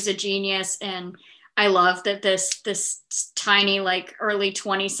she was a genius, and I love that this tiny, like early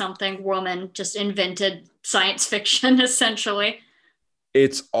 20-something woman just invented science fiction, essentially.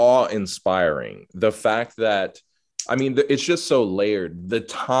 It's awe-inspiring. The fact that, it's just so layered. The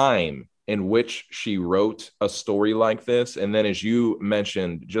time in which she wrote a story like this, and then, as you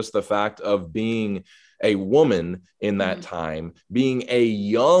mentioned, just the fact of being a woman in that time, being a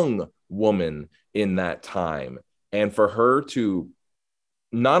young woman in that time, and for her to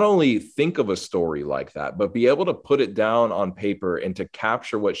not only think of a story like that, but be able to put it down on paper and to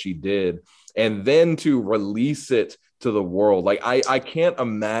capture what she did, and then to release it to the world. Like, I can't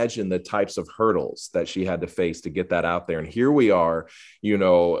imagine the types of hurdles that she had to face to get that out there. And here we are,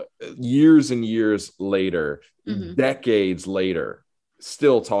 years and years later, decades later,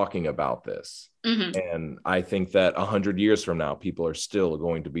 still talking about this. And I think that 100 years from now, people are still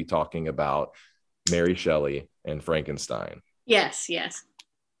going to be talking about Mary Shelley and Frankenstein. Yes.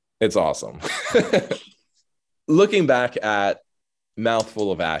 It's awesome. Looking back at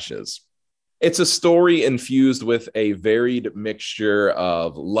Mouthful of Ashes, it's a story infused with a varied mixture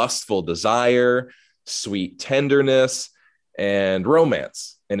of lustful desire, sweet tenderness, and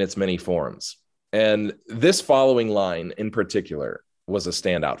romance in its many forms. And this following line in particular was a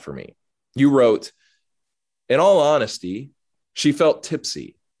standout for me. You wrote, "In all honesty, she felt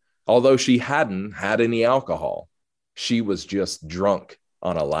tipsy, although she hadn't had any alcohol. She was just drunk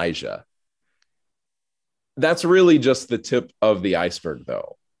on Elijah." That's really just the tip of the iceberg,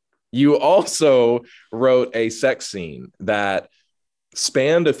 though. You also wrote a sex scene that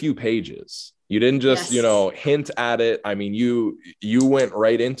spanned a few pages. You didn't just, hint at it. You went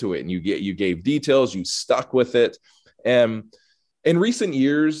right into it, and you gave details. You stuck with it. And in recent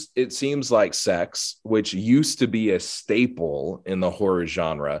years, it seems like sex, which used to be a staple in the horror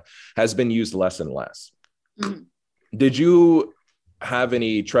genre, has been used less and less. Did you have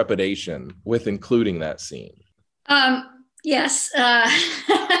any trepidation with including that scene? Yes.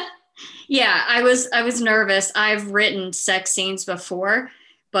 Yeah, I was nervous. I've written sex scenes before,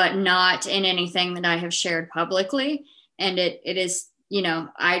 but not in anything that I have shared publicly. And it is,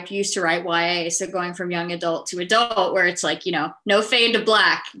 I used to write YA, so going from young adult to adult, where it's like, no fade to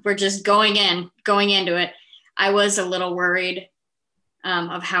black. We're just going into it. I was a little worried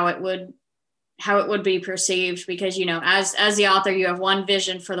of how it would be perceived, because, as the author, you have one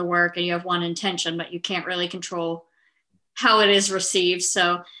vision for the work and you have one intention, but you can't really control how it is received.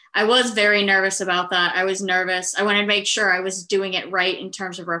 So I was very nervous about that. I was nervous. I wanted to make sure I was doing it right in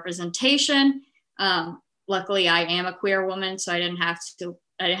terms of representation. Luckily, I am a queer woman, so I didn't have to,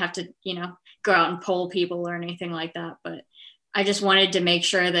 go out and poll people or anything like that. But I just wanted to make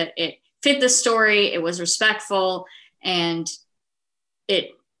sure that it fit the story, it was respectful, and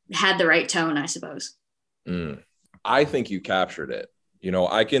it had the right tone, I suppose. I think you captured it.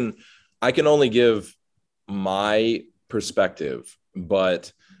 I can only give my perspective,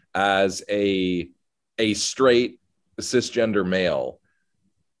 but as a straight cisgender male,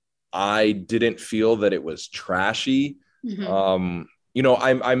 I didn't feel that it was trashy. Mm-hmm.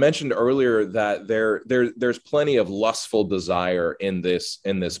 I mentioned earlier that there's plenty of lustful desire in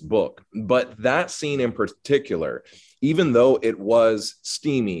this book, but that scene in particular, even though it was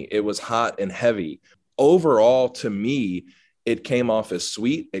steamy, it was hot and heavy, overall to me, it came off as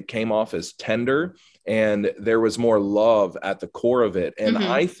sweet, it came off as tender, and there was more love at the core of it. And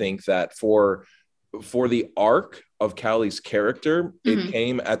mm-hmm. I think that for the arc of Callie's character, mm-hmm. it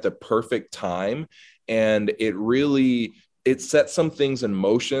came at the perfect time, and it set some things in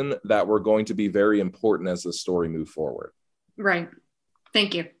motion that were going to be very important as the story moved forward. Right.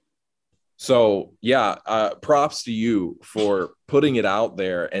 Thank you. So props to you for putting it out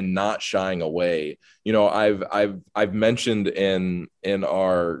there and not shying away. I've mentioned in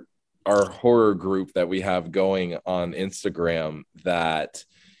our horror group that we have going on Instagram that,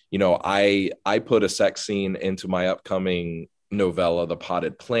 I put a sex scene into my upcoming novella, The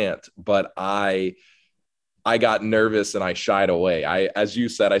Potted Plant, but I got nervous and I shied away. As you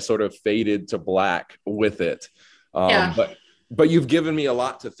said, I sort of faded to black with it. But you've given me a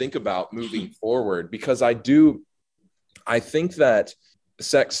lot to think about moving forward, because I think that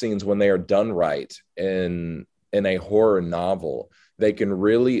sex scenes, when they are done right in a horror novel, they can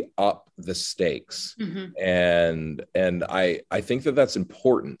really up the stakes. Mm-hmm. And I think that that's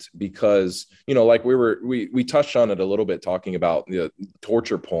important, because, like we touched on it a little bit, talking about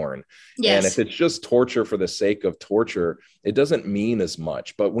torture porn. Yes. And if it's just torture for the sake of torture, it doesn't mean as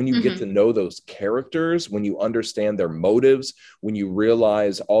much. But when you mm-hmm. get to know those characters, when you understand their motives, when you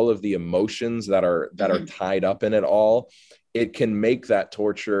realize all of the emotions that are mm-hmm. tied up in it all, it can make that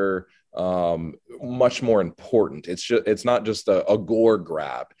torture much more important. It's not just a gore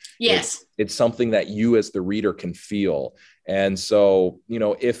grab. Yes, it's something that you as the reader can feel. And so,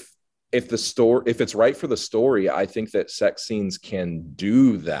 if it's right for the story, I think that sex scenes can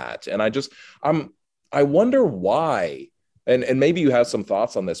do that. And I wonder why, and maybe you have some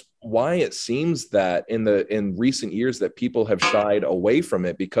thoughts on this, why it seems that in recent years that people have shied away from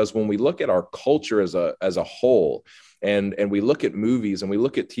it. Because when we look at our culture as a whole, and we look at movies and we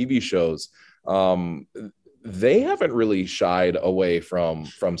look at TV shows, they haven't really shied away from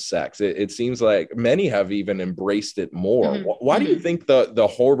sex. It seems like many have even embraced it more. Mm-hmm. Why do you think the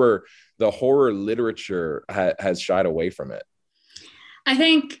horror literature has shied away from it? I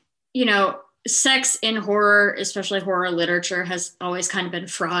think, sex in horror, especially horror literature, has always kind of been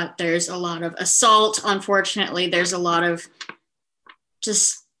fraught. There's a lot of assault. Unfortunately, there's a lot of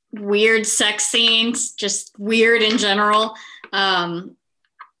just weird sex scenes, just weird in general.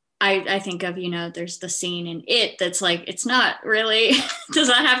 I think of, there's the scene in It that's like, it's not really, does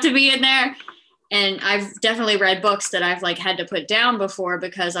not have to be in there. And I've definitely read books that I've had to put down before,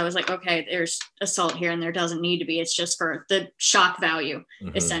 because I was like, okay, there's assault here and there doesn't need to be. It's just for the shock value,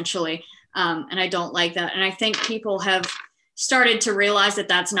 mm-hmm. essentially. And I don't like that. And I think people have started to realize that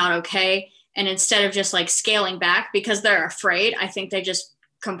that's not okay. And instead of just scaling back because they're afraid, I think they just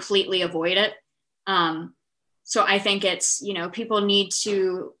completely avoid it. So I think it's, people need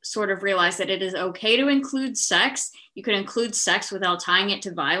to sort of realize that it is okay to include sex. You can include sex without tying it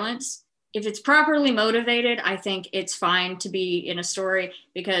to violence. If it's properly motivated, I think it's fine to be in a story,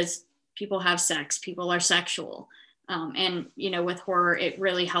 because people have sex, people are sexual. And, with horror, it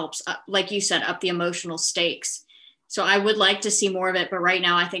really helps, like you said, up the emotional stakes. So I would like to see more of it. But right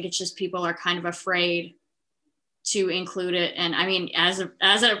now, I think it's just people are kind of afraid to include it. And I mean, as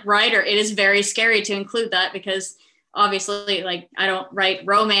a writer, it is very scary to include that, because obviously I don't write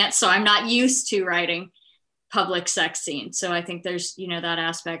romance, so I'm not used to writing public sex scene. So I think there's, that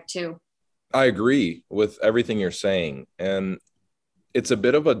aspect too. I agree with everything you're saying. And it's a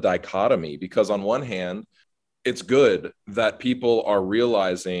bit of a dichotomy, because on one hand, it's good that people are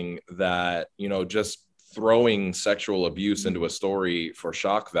realizing that, just throwing sexual abuse into a story for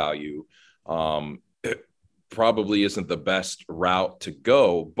shock value it probably isn't the best route to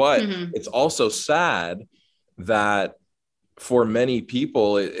go. But it's also sad that for many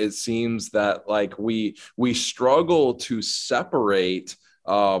people, it seems that like we struggle to separate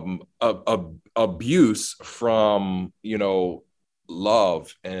abuse from,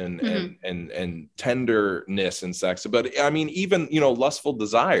 love and tenderness in sex. But I mean, even, lustful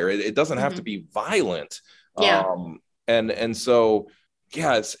desire, it doesn't have to be violent. Yeah. And so,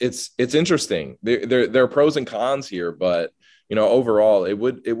 yeah, it's interesting. There are pros and cons here, but, overall, it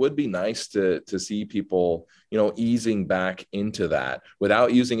would be nice to see people, easing back into that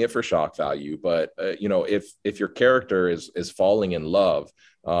without using it for shock value. But, if your character is falling in love,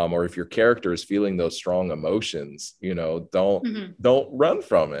 or if your character is feeling those strong emotions, don't run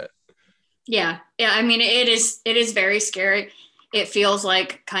from it. Yeah. I mean, it is very scary. It feels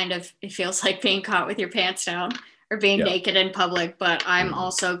like being caught with your pants down or being naked in public, but I'm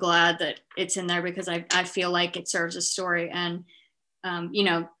also glad that it's in there, because I feel like it serves a story. And,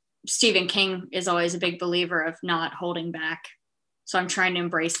 Stephen King is always a big believer of not holding back. So I'm trying to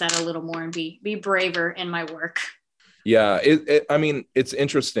embrace that a little more and be braver in my work. Yeah. I mean, it's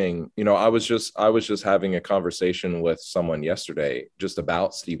interesting. I was just having a conversation with someone yesterday just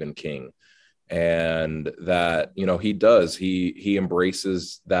about Stephen King, and that, he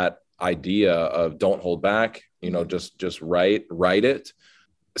embraces that idea of don't hold back, just write it.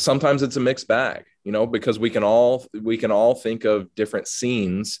 Sometimes it's a mixed bag, because we can all think of different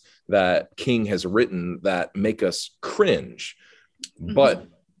scenes that King has written that make us cringe. But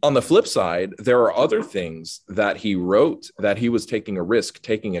on the flip side, there are other things that he wrote that he was taking a risk,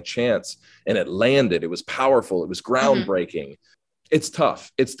 taking a chance, and it landed. It was powerful. It was groundbreaking. It's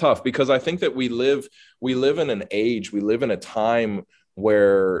tough. It's tough because I think that we live in an age, we live in a time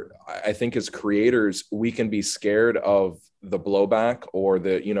where I think as creators, we can be scared of the blowback, or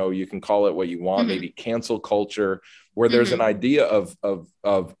the, you can call it what you want, maybe cancel culture, where there's an idea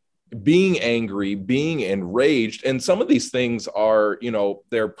of being angry, being enraged. And some of these things are,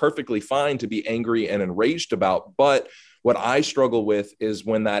 they're perfectly fine to be angry and enraged about. But what I struggle with is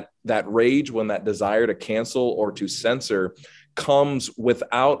when that rage, when that desire to cancel or to censor comes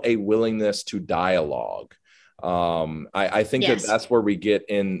without a willingness to dialogue. I think that's where we get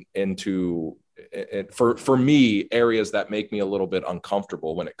into it, for me, areas that make me a little bit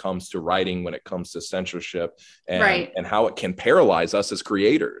uncomfortable when it comes to writing, when it comes to censorship, and how it can paralyze us as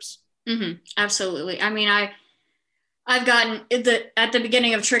creators. Absolutely. I mean, I've gotten at the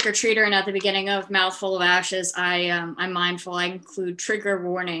beginning of Trick or Treater and at the beginning of Mouthful of Ashes, I'm mindful. I include trigger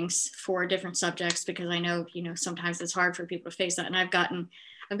warnings for different subjects, because I know, sometimes it's hard for people to face that. And I've gotten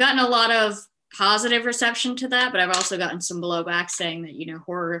a lot of positive reception to that, but I've also gotten some blowback saying that,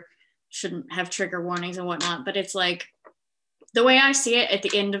 horror shouldn't have trigger warnings and whatnot. But it's like, the way I see it, at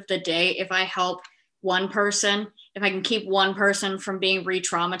the end of the day, if I help one person, if I can keep one person from being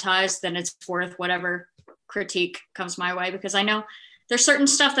re-traumatized, then it's worth whatever critique comes my way, because I know there's certain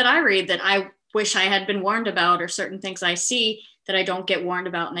stuff that I read that I wish I had been warned about, or certain things I see that I don't get warned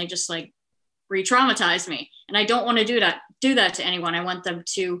about, and they just like re-traumatize me. And I don't want to do that to anyone. I want them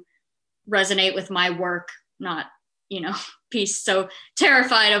to resonate with my work, not, be so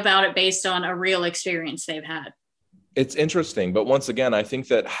terrified about it based on a real experience they've had. It's interesting. But once again, I think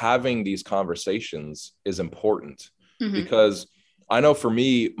that having these conversations is important, because I know for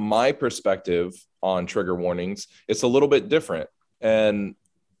me, my perspective on trigger warnings, it's a little bit different. And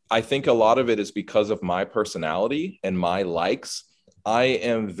I think a lot of it is because of my personality and my likes. I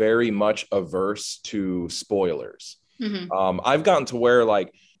am very much averse to spoilers. I've gotten to where,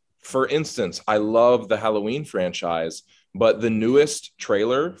 like, for instance, I love the Halloween franchise, but the newest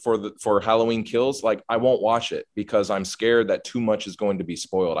trailer for Halloween Kills, like, I won't watch it because I'm scared that too much is going to be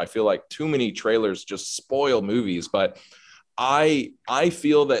spoiled. I feel like too many trailers just spoil movies. But I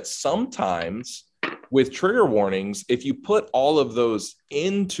feel that sometimes with trigger warnings, if you put all of those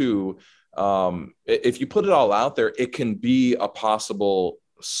into, if you put it all out there, it can be a possible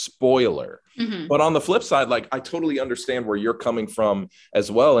spoiler. But on the flip side, like, I totally understand where you're coming from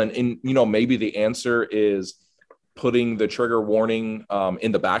as well. And maybe the answer is putting the trigger warning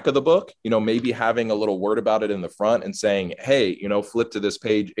in the back of the book, maybe having a little word about it in the front and saying, hey, flip to this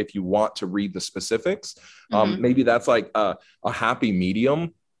page if you want to read the specifics. Maybe that's like a happy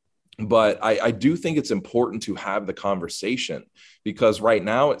medium. But I do think it's important to have the conversation, because right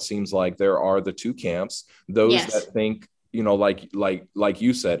now it seems like there are the two camps, those Yes. that think, like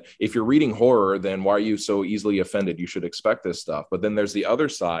you said, if you're reading horror, then why are you so easily offended? You should expect this stuff. But then there's the other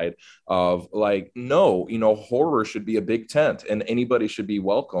side of like, no, horror should be a big tent and anybody should be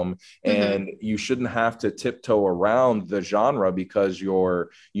welcome. And you shouldn't have to tiptoe around the genre because you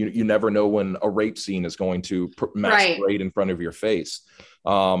never know when a rape scene is going to masquerade in front of your face.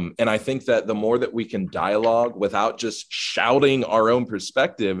 And I think that the more that we can dialogue without just shouting our own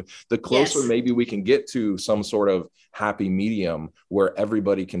perspective, the closer maybe we can get to some sort of happy medium where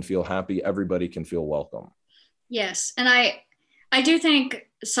everybody can feel happy, everybody can feel welcome. Yes. And I do think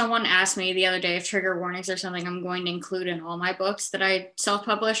someone asked me the other day if trigger warnings are something I'm going to include in all my books that I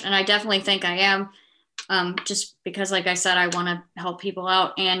self-publish. And I definitely think I am, just because, like I said, I want to help people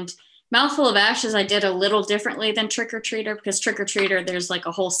out. And Mouthful of Ashes, I did a little differently than Trick or Treater, because Trick or Treater, there's like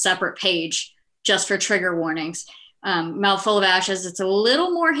a whole separate page just for trigger warnings. Mouthful of Ashes, it's a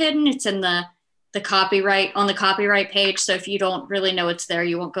little more hidden. It's in the copyright, on the copyright page. So if you don't really know it's there,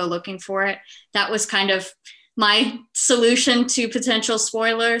 you won't go looking for it. That was kind of my solution to potential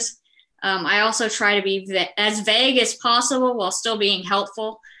spoilers. I also try to be as vague as possible while still being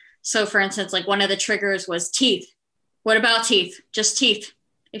helpful. So for instance, like one of the triggers was teeth. What about teeth? Just teeth.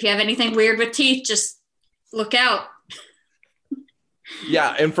 If you have anything weird with teeth, just look out.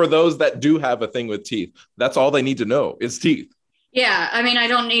 Yeah. And for those that do have a thing with teeth, that's all they need to know is teeth. Yeah. I mean, I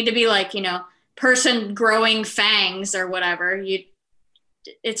don't need to be like, person growing fangs or whatever.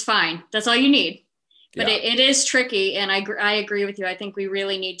 It's fine. That's all you need. But it is tricky. And I agree with you. I think we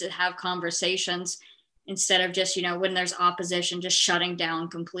really need to have conversations instead of just, when there's opposition, just shutting down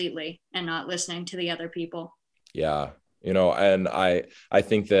completely and not listening to the other people. Yeah. And I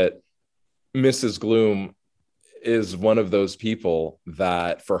think that Mrs. Gloom is one of those people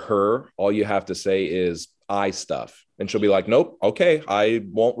that for her, all you have to say is eye stuff. And she'll be like, nope, okay, I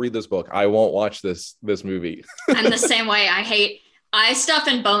won't read this book. I won't watch this movie. I'm the same way. I hate eye stuff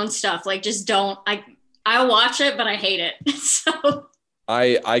and bone stuff. Like, just don't, I'll watch it, but I hate it. So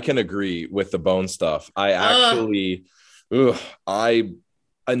I can agree with the bone stuff.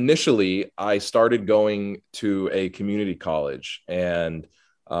 Initially, I started going to a community college, and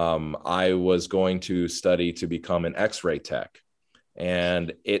I was going to study to become an X-ray tech.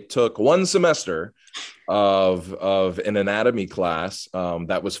 And it took one semester of an anatomy class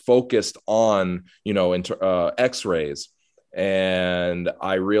that was focused on, X-rays. And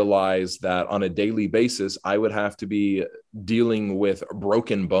I realized that on a daily basis, I would have to be dealing with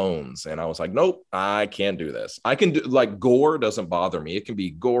broken bones. And I was like, nope, I can't do this. I can do, like, gore doesn't bother me. It can be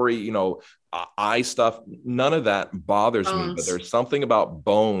gory, eye stuff. None of that bothers me, but there's something about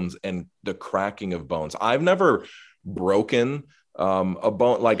bones and the cracking of bones. I've never broken a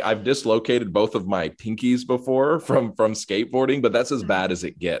bone. Like, I've dislocated both of my pinkies before from skateboarding, but that's as bad as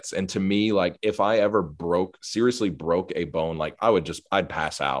it gets. And to me, like, if I ever seriously broke a bone, like, I'd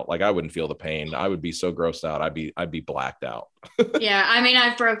pass out. Like, I wouldn't feel the pain. I would be so grossed out. I'd be blacked out. Yeah. I mean,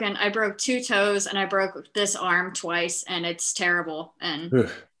 I broke 2 toes and I broke this arm twice, and it's terrible.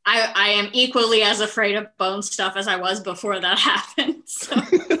 And I am equally as afraid of bone stuff as I was before that happened. So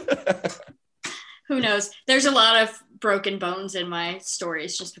who knows? There's a lot of broken bones in my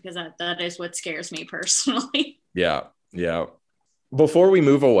stories just because that is what scares me personally. Yeah. Before we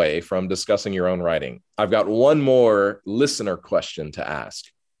move away from discussing your own writing, I've got one more listener question to ask.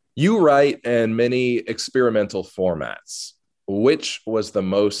 You write in many experimental formats. Which was the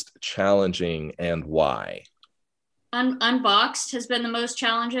most challenging and why? Unboxed has been the most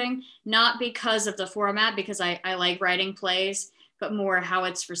challenging, not because of the format, because I like writing plays, but more how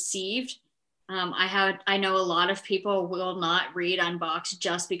it's received. I know a lot of people will not read Unboxed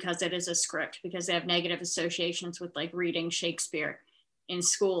just because it is a script, because they have negative associations with like reading Shakespeare in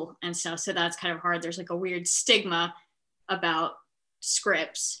school and stuff. So that's kind of hard. There's like a weird stigma about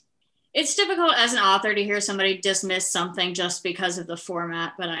scripts. It's difficult as an author to hear somebody dismiss something just because of the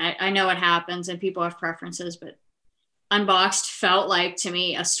format, but I know it happens and people have preferences, but Unboxed felt like to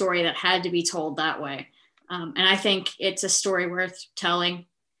me a story that had to be told that way. And I think it's a story worth telling.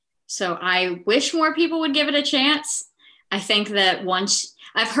 So I wish more people would give it a chance. I think that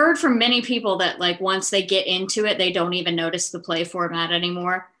I've heard from many people that like once they get into it, they don't even notice the play format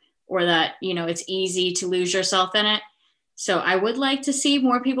anymore, or that, it's easy to lose yourself in it. So I would like to see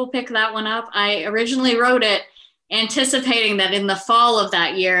more people pick that one up. I originally wrote it anticipating that in the fall of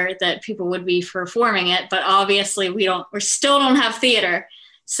that year that people would be performing it, but obviously we still don't have theater.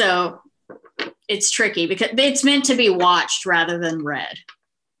 So it's tricky because it's meant to be watched rather than read.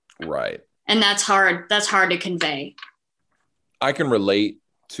 Right. And that's hard to convey. I can relate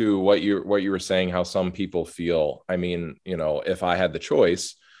to what you were saying, how some people feel. I mean, you know, if I had the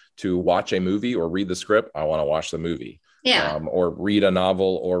choice to watch a movie or read the script, I want to watch the movie. Yeah. Or read a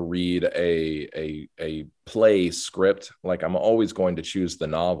novel or read a play script. Like, I'm always going to choose the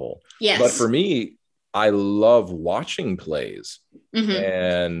novel. Yes. But for me, I love watching plays.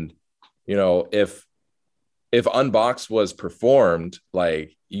 And, you know, if Unbox was performed,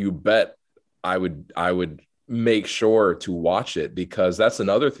 like, you bet I would make sure to watch it, because that's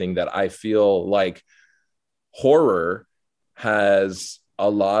another thing that I feel like horror has a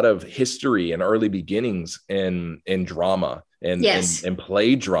lot of history and early beginnings in drama and in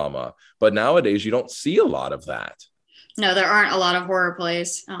play drama. But nowadays you don't see a lot of that. No, there aren't a lot of horror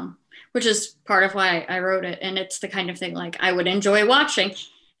plays, which is part of why I wrote it. And it's the kind of thing like I would enjoy watching.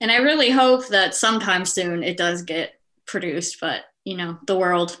 And I really hope that sometime soon it does get produced, but you know, the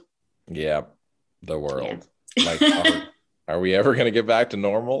world. Yeah. The world. Yeah. Like, are we ever going to get back to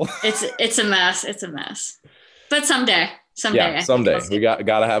normal? It's a mess. It's a mess. But someday. Yeah, someday. We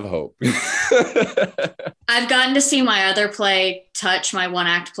gotta have hope. I've gotten to see my other play, Touch, my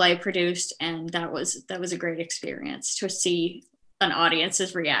one-act play produced, and that was a great experience to see an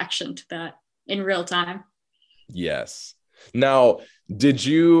audience's reaction to that in real time. Yes. Now,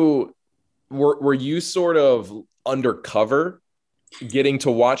 were you sort of undercover getting to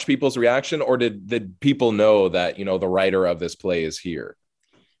watch people's reaction, or did people know that, you know, the writer of this play is here?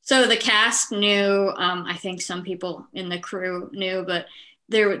 So the cast knew, I think some people in the crew knew, but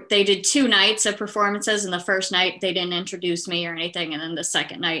they did 2 nights of performances. And the first night they didn't introduce me or anything. And then the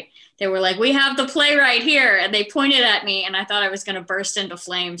second night they were like, we have the playwright here. And they pointed at me and I thought I was going to burst into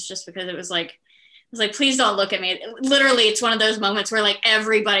flames just because it was like, please don't look at me. Literally, it's one of those moments where like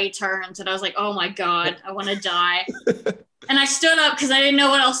everybody turns and I was like, oh my God, I want to die. And I stood up because I didn't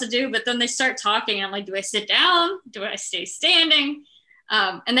know what else to do. But then they start talking and I'm like, do I sit down? Do I stay standing?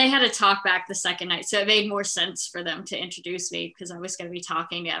 And they had to talk back the second night. So it made more sense for them to introduce me because I was going to be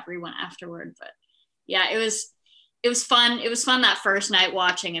talking to everyone afterward. But yeah, it was fun. It was fun that first night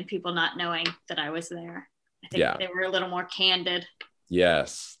watching and people not knowing that I was there. I think they were a little more candid.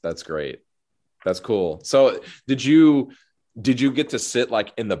 Yes, that's great. That's cool. So did you get to sit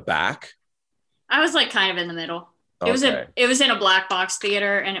like in the back? I was like kind of in the middle. Okay. It was in a black box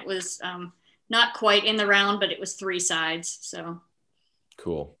theater and it was not quite in the round, but it was 3 sides. So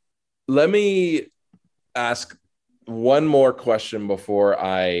cool. Let me ask one more question before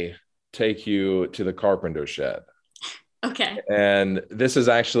I take you to the carpenter shed. Okay. And this is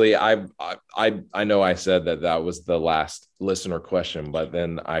actually, I know I said that was the last listener question, but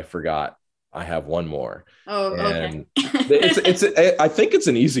then I forgot I have one more. Oh, and okay. I think it's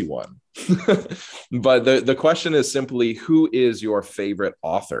an easy one, but the question is simply, who is your favorite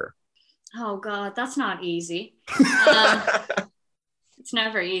author? Oh God, that's not easy. It's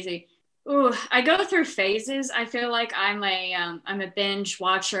never easy. Ooh, I go through phases. I feel like I'm a binge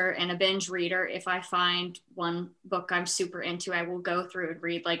watcher and a binge reader. If I find one book I'm super into, I will go through and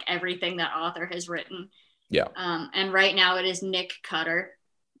read like everything that author has written. Yeah. And right now it is Nick Cutter.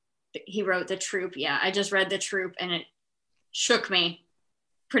 He wrote The Troop. Yeah, I just read The Troop and it shook me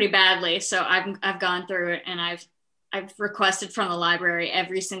pretty badly. So I've gone through it and I've requested from the library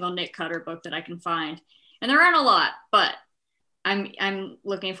every single Nick Cutter book that I can find. And there aren't a lot, but I'm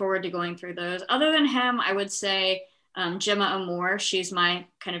looking forward to going through those. Other than him, I would say Gemma Amore. She's my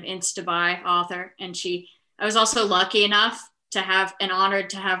kind of insta-buy author. And I was also lucky enough to have and honored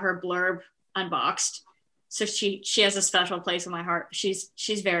to have her blurb unboxed. So she has a special place in my heart. She's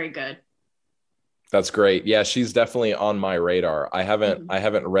very good. That's great. Yeah, she's definitely on my radar. I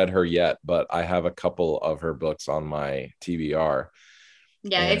haven't read her yet, but I have a couple of her books on my TBR.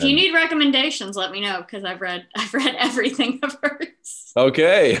 Yeah, if you need recommendations, let me know because I've read everything of hers.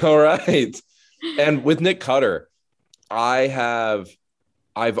 Okay, all right. And with Nick Cutter, I've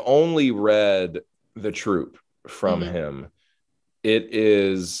only read The Troop from him. It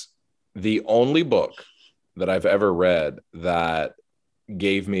is the only book that I've ever read that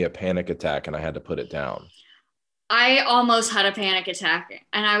gave me a panic attack and I had to put it down. I almost had a panic attack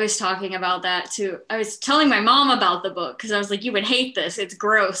and I was talking about that too. I was telling my mom about the book because I was like, you would hate this. It's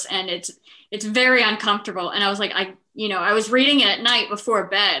gross and it's very uncomfortable. And I was like, I was reading it at night before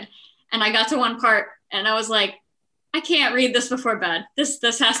bed and I got to one part and I was like, I can't read this before bed.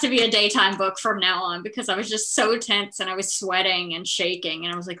 This has to be a daytime book from now on because I was just so tense and I was sweating and shaking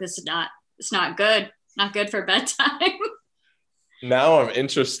and I was like, it's not good. Not good for bedtime. Now I'm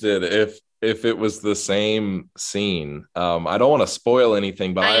interested if it was the same scene. I don't want to spoil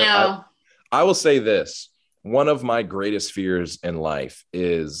anything, but I will say this. One of my greatest fears in life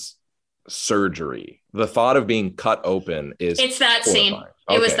is surgery. The thought of being cut open is it's that horrifying. scene.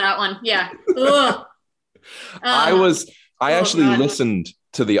 It was that one. Yeah. Ugh. I actually listened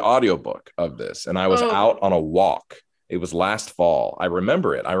to the audiobook of this, and I was out on a walk. It was last fall. I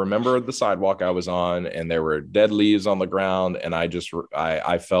remember it. I remember the sidewalk I was on, and there were dead leaves on the ground, and I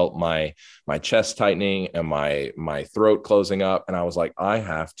felt my chest tightening and my throat closing up, and I was like, I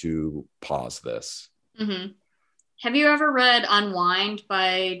have to pause this. Mm-hmm. Have you ever read Unwind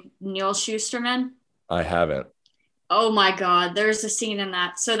by Neil Shusterman? I haven't. Oh my God, there's a scene in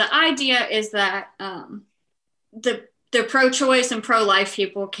that. So the idea is that the pro-choice and pro-life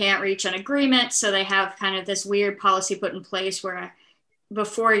people can't reach an agreement, so they have kind of this weird policy put in place where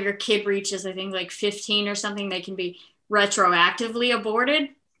before your kid reaches, I think, like 15 or something, they can be retroactively aborted.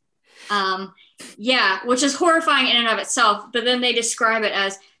 Which is horrifying in and of itself. But then they describe it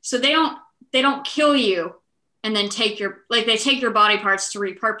as, so they don't kill you and then take your body parts to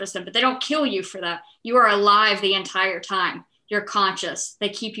repurpose them, but they don't kill you for that. You are alive the entire time. You're conscious. They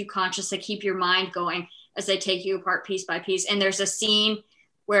keep you conscious. They keep your mind going as they take you apart piece by piece. And there's a scene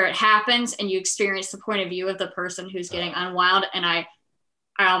where it happens and you experience the point of view of the person who's getting unwound. And I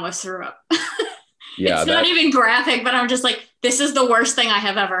almost threw up. Yeah, it's not even graphic, but I'm just like, this is the worst thing I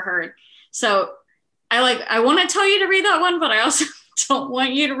have ever heard. So I want to tell you to read that one, but I also don't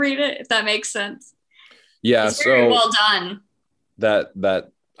want you to read it, if that makes sense. Yeah. It's very well done.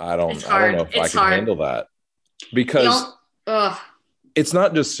 That I don't know if I can handle that, because it's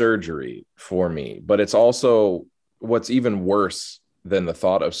not just surgery for me, but it's also what's even worse than the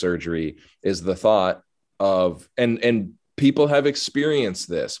thought of surgery is the thought of, and people have experienced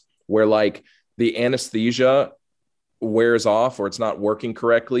this, where like the anesthesia wears off or it's not working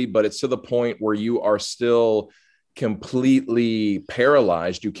correctly, but it's to the point where you are still completely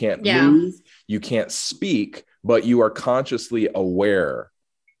paralyzed. You can't move, you can't speak, but you are consciously aware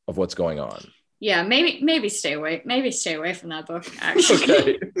of what's going on. Yeah, maybe stay away. Maybe stay away from that book, actually.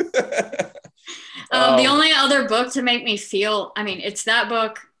 Okay. The only other book to make me feel, I mean, it's that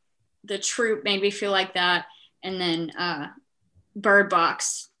book, The Troop made me feel like that, and then Bird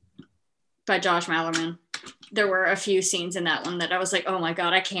Box by Josh Malerman. There were a few scenes in that one that I was like, oh my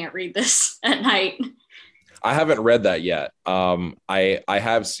God, I can't read this at night. I haven't read that yet. I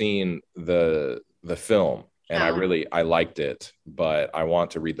have seen the film, and I liked it, but I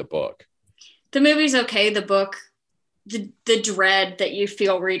want to read the book. The movie's okay. The book, the dread that you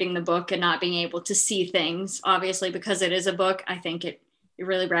feel reading the book and not being able to see things, obviously, because it is a book, I think it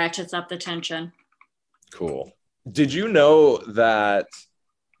really ratchets up the tension. Cool. Did you know that,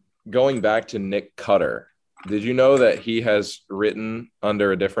 going back to Nick Cutter, did you know that he has written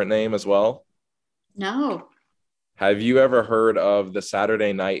under a different name as well? No. Have you ever heard of the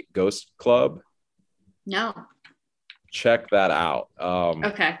Saturday Night Ghost Club? No. Check that out.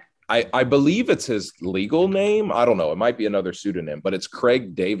 Okay. I believe it's his legal name. I don't know. It might be another pseudonym, but it's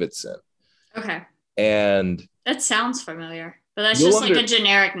Craig Davidson. Okay. And that sounds familiar, but that's just like a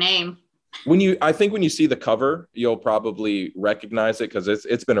generic name. I think when you see the cover, you'll probably recognize it because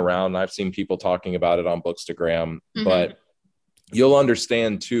it's been around. I've seen people talking about it on Bookstagram, but you'll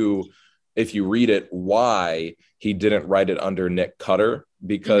understand too, if you read it, why he didn't write it under Nick Cutter,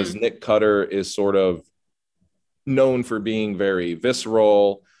 because Nick Cutter is sort of known for being very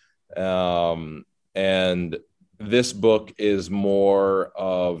visceral. And this book is more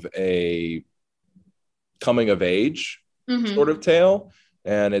of a coming of age sort of tale.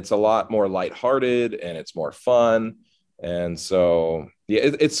 And it's a lot more lighthearted and it's more fun. And so, yeah,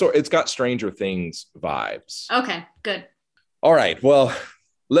 it's got Stranger Things vibes. Okay, good. All right. Well,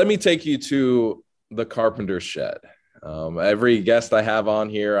 let me take you to the Carpenter's Shed. Every guest I have on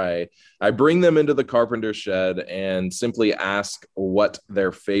here, I bring them into the Carpenter's Shed and simply ask what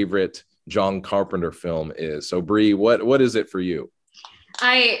their favorite John Carpenter film is. So, Bree, what is it for you?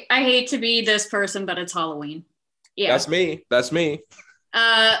 I hate to be this person, but it's Halloween. Yeah, That's me.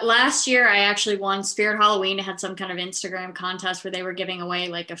 Last year, I actually won Spirit Halloween. It had some kind of Instagram contest where they were giving away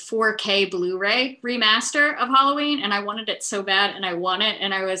like a 4K Blu-ray remaster of Halloween, and I wanted it so bad, and I won it,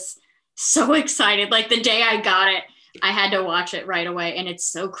 and I was so excited. Like the day I got it, I had to watch it right away, and it's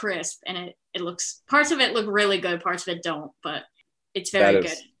so crisp, and it looks, parts of it look really good, parts of it don't, but it's very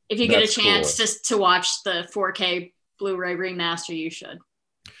good. If you get a chance just to watch the 4K Blu-ray remaster, you should.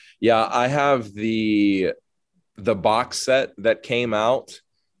 Yeah, I have the box set that came out,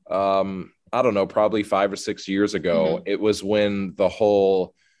 I don't know, probably 5 or 6 years ago. It was when the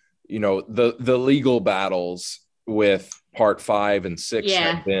whole, the legal battles with part 5 and 6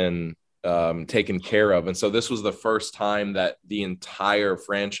 had been taken care of. And so this was the first time that the entire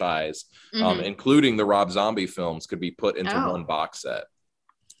franchise, including the Rob Zombie films, could be put into one box set.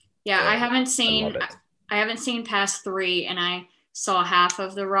 Yeah, I haven't I love seen it. I haven't seen past 3, and I saw half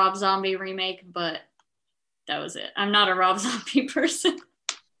of the Rob Zombie remake, but that was it. I'm not a Rob Zombie person.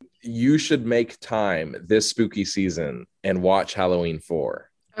 You should make time this spooky season and watch Halloween 4.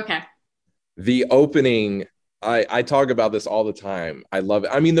 Okay. The opening, I talk about this all the time. I love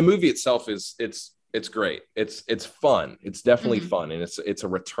it. I mean, the movie itself it's great. It's fun. It's definitely fun, and it's a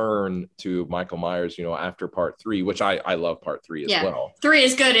return to Michael Myers, after part 3, which I love part 3 as well. 3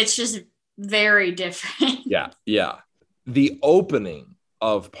 is good. It's just very different. Yeah. The opening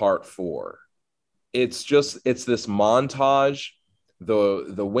of part 4, it's this montage.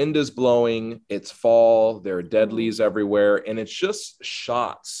 The wind is blowing, it's fall, there are dead leaves everywhere, and it's just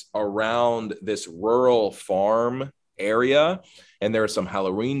shots around this rural farm area, and there are some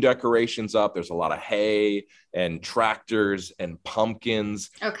Halloween decorations up. There's a lot of hay and tractors and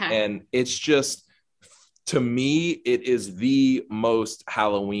pumpkins. Okay. And it's just, to me, it is the most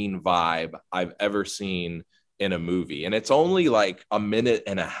Halloween vibe I've ever seen in a movie, and it's only like a minute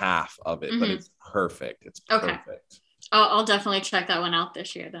and a half of it, but it's perfect. It's perfect. Okay. I'll definitely check that one out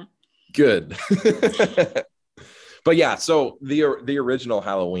this year then. Good. But yeah, so the original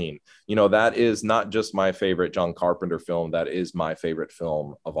Halloween, that is not just my favorite John Carpenter film. That is my favorite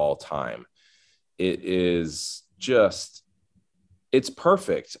film of all time. It is just, it's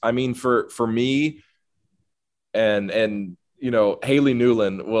perfect. I mean, for me, and Haley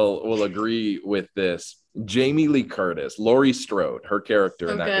Newland will agree with this. Jamie Lee Curtis, Laurie Strode, her character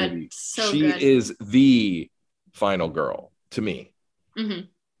in that movie, she is the final girl to me.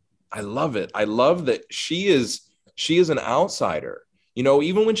 I love it. I love that she is an outsider.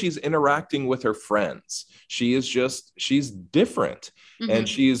 Even when she's interacting with her friends, she's different, and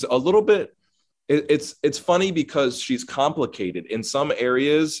she's a little bit. It's funny because she's complicated in some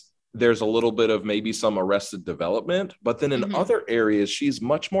areas. There's a little bit of maybe some Arrested Development, but then in other areas, she's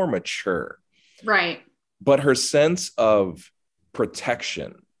much more mature. Right. But her sense of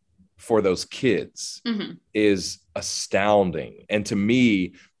protection for those kids is astounding. And to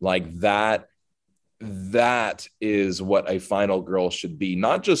me, like that is what a final girl should be.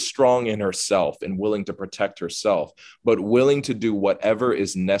 Not just strong in herself and willing to protect herself, but willing to do whatever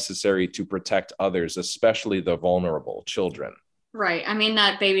is necessary to protect others, especially the vulnerable children. Right. I mean,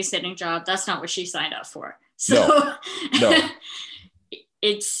 that babysitting job, that's not what she signed up for. So no.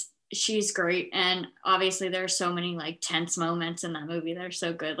 She's great. And obviously there are so many like tense moments in that movie. They're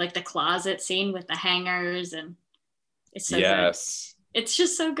so good. Like the closet scene with the hangers, and it's so good. It's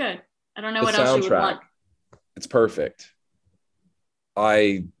just so good. I don't know what else you would want. It's perfect.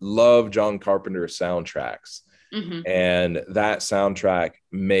 I love John Carpenter's soundtracks. And that soundtrack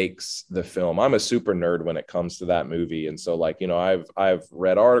makes the film. I'm a super nerd when it comes to that movie. And so I've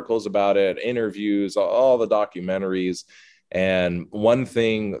read articles about it, interviews, all the documentaries. And one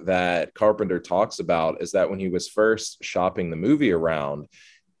thing that Carpenter talks about is that when he was first shopping the movie around,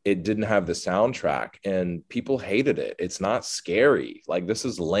 it didn't have the soundtrack and people hated it. It's not scary. Like, this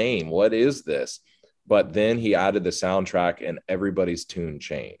is lame. What is this? But then he added the soundtrack and everybody's tune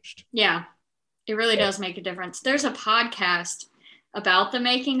changed. Yeah, it really does make a difference. There's a podcast about the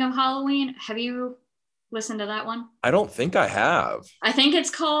making of Halloween. Have you listened to that one? I don't think I have. I think it's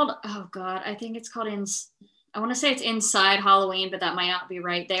called, I want to say it's Inside Halloween, but that might not be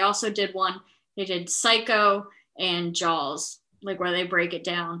right. They also did one. They did Psycho and Jaws, like where they break it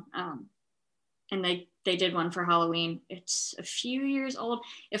down. And they did one for Halloween. It's a few years old.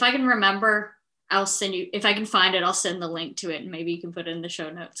 If I can remember, I'll send you, if I can find it, I'll send the link to it and maybe you can put it in the show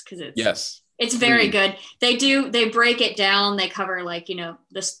notes because it's very good. They break it down. They cover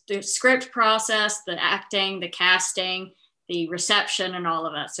the script process, the acting, the casting, the reception, and all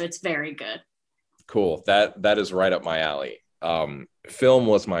of that. So it's very good. Cool. That is right up my alley. Film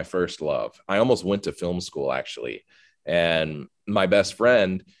was my first love. I almost went to film school, actually. And my best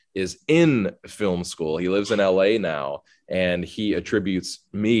friend is in film school. He lives in LA now, and he attributes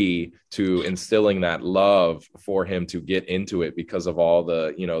me to instilling that love for him to get into it because of all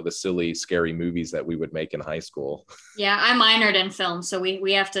the, the silly, scary movies that we would make in high school. Yeah, I minored in film, so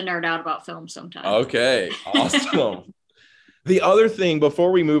we have to nerd out about film sometime. Okay, awesome. The other thing,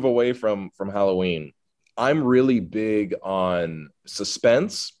 before we move away from Halloween, I'm really big on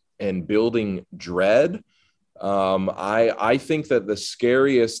suspense and building dread. I think that the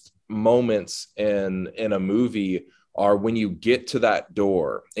scariest moments in a movie are when you get to that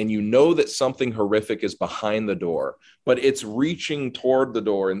door and you know that something horrific is behind the door, but it's reaching toward the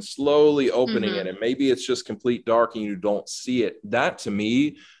door and slowly opening it. And maybe it's just complete dark and you don't see it. That, to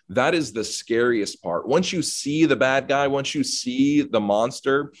me, that is the scariest part. Once you see the bad guy, once you see the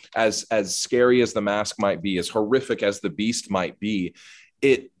monster, as scary as the mask might be, as horrific as the beast might be,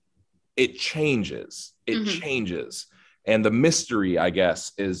 it changes. It Mm-hmm. changes. And the mystery, I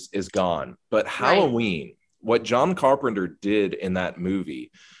guess, is gone. But Halloween, Right. what John Carpenter did in that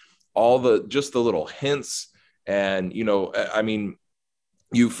movie, all the just the little hints, and I mean,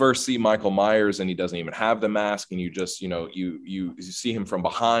 you first see Michael Myers and he doesn't even have the mask, and you just, you see him from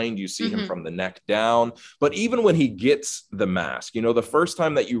behind, you see him Mm-hmm. from the neck down. But even when he gets the mask, the first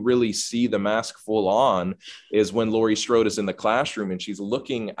time that you really see the mask full on is when Laurie Strode is in the classroom and she's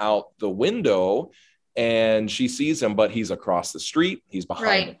looking out the window and she sees him, but he's across the street, he's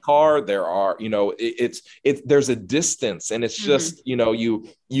behind the car. There are, it's there's a distance, and it's just,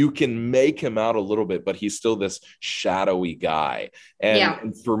 you can make him out a little bit, but he's still this shadowy guy.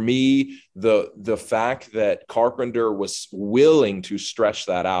 And for me, the fact that Carpenter was willing to stretch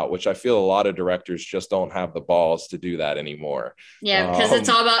that out, which I feel a lot of directors just don't have the balls to do that anymore. Yeah, because it's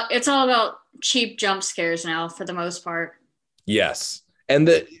all about cheap jump scares now for the most part. Yes. And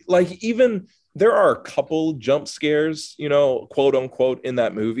even there are a couple jump scares, quote unquote, in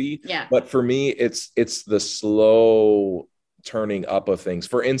that movie. Yeah. But for me, it's the slow turning up of things.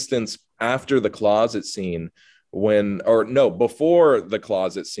 For instance, after the closet scene, before the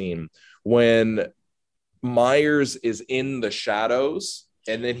closet scene, when Myers is in the shadows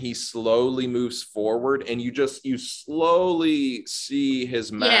and then he slowly moves forward and you slowly see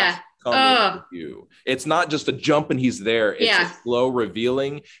his mask come with you. It's not just a jump and he's there. It's a slow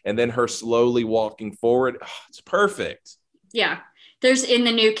revealing and then her slowly walking forward. Oh, it's perfect. Yeah. There's in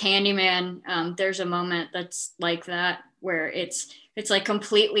the new Candyman, there's a moment that's like that where it's like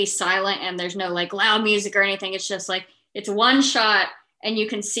completely silent and there's no like loud music or anything. It's just like, it's one shot and you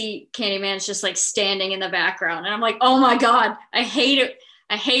can see Candyman's just like standing in the background. And I'm like, oh my God, I hate it.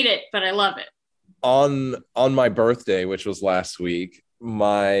 I hate it, but I love it. On my birthday, which was last week,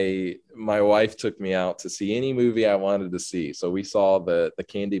 my wife took me out to see any movie I wanted to see. So we saw the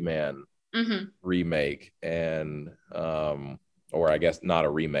Candyman remake, and or I guess not a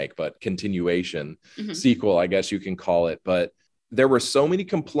remake, but continuation, sequel, I guess you can call it. But there were so many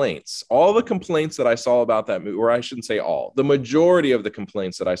complaints. All the complaints that I saw about that movie, or I shouldn't say all, the majority of the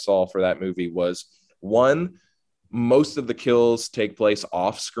complaints that I saw for that movie was, one, most of the kills take place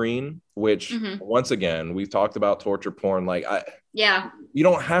off screen, which once again, we've talked about torture porn. Like, you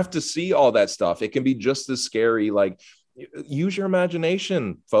don't have to see all that stuff. It can be just as scary. Like, use your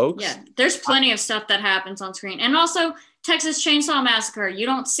imagination, folks. Yeah, there's plenty of stuff that happens on screen. And also Texas Chainsaw Massacre, you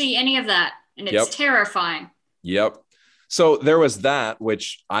don't see any of that. And it's terrifying. Yep. So there was that,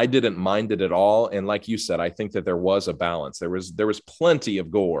 which I didn't mind it at all. And like you said, I think that there was a balance. There was plenty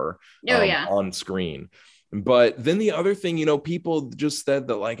of gore on screen. But then the other thing, people just said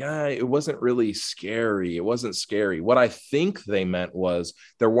that like, it wasn't really scary. It wasn't scary. What I think they meant was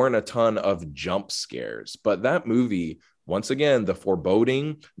there weren't a ton of jump scares. But that movie, once again, the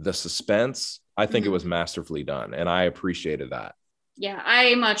foreboding, the suspense, I think it was masterfully done. And I appreciated that. Yeah,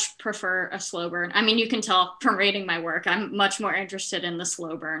 I much prefer a slow burn. I mean, you can tell from reading my work, I'm much more interested in the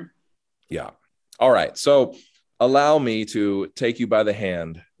slow burn. Yeah. All right. So allow me to take you by the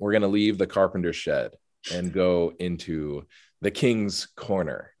hand. We're going to leave the carpenter's shed and go into the King's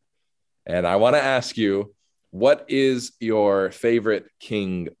Corner. And I want to ask you, what is your favorite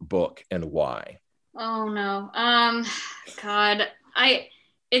King book and why? Oh no. God,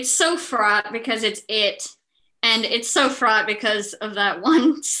 it's so fraught because it's it. And it's so fraught because of that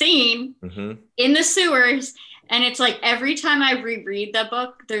one scene in the sewers. And it's like every time I reread the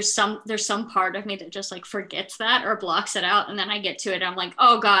book, there's some part of me that just like forgets that or blocks it out. And then I get to it. I'm like,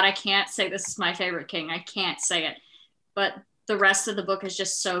 oh God, I can't say this is my favorite King. I can't say it. But the rest of the book is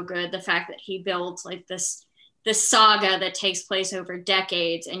just so good. The fact that he builds like this saga that takes place over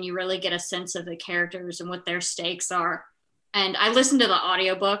decades, and you really get a sense of the characters and what their stakes are. And I listened to the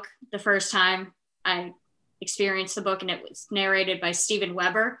audiobook the first time I experienced the book, and it was narrated by Steven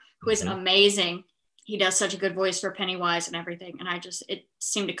Weber, who is amazing. He does such a good voice for Pennywise and everything. And it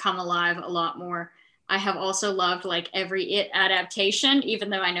seemed to come alive a lot more. I have also loved like every It adaptation, even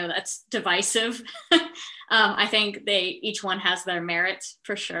though I know that's divisive. I think each one has their merits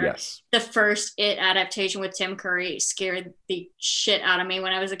for sure. Yes. The first It adaptation with Tim Curry scared the shit out of me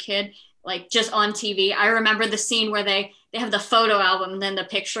when I was a kid, like just on TV. I remember the scene where they have the photo album and then the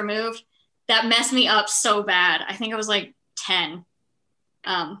picture moved. That messed me up so bad. I think I was like 10.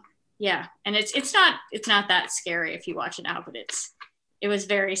 Yeah, and it's not that scary if you watch it now, but it was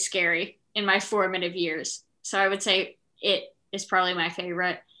very scary in my formative years. So I would say It is probably my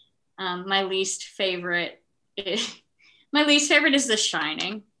favorite. My least favorite is The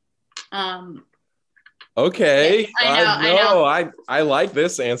Shining. Okay. Yeah, I know. I like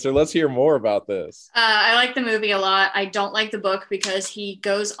this answer. Let's hear more about this. I like the movie a lot. I don't like the book because he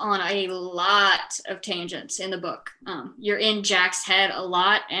goes on a lot of tangents in the book. You're in Jack's head a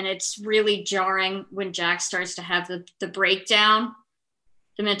lot, and it's really jarring when Jack starts to have the breakdown,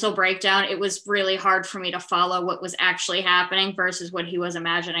 the mental breakdown. It was really hard for me to follow what was actually happening versus what he was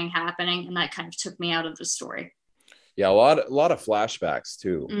imagining happening, and that kind of took me out of the story. Yeah, a lot of flashbacks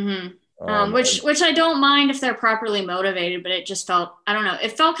too. Mm-hmm. Which I don't mind if they're properly motivated, but it just felt, I don't know,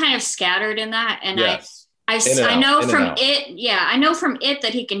 it felt kind of scattered in that. And yes. I know from it, I know from it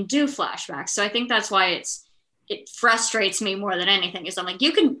that he can do flashbacks. So I think that's why it frustrates me more than anything. Is I'm like,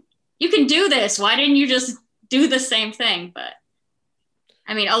 you can do this. Why didn't you just do the same thing? But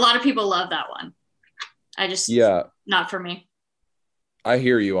I mean, a lot of people love that one. Not for me. I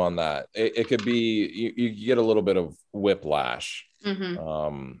hear you on that. It could be you get a little bit of whiplash.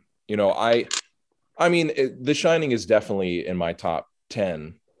 Mm-hmm. I mean, The Shining is definitely in my top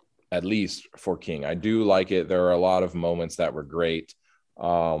 10, at least for King. I do like it. There are a lot of moments that were great.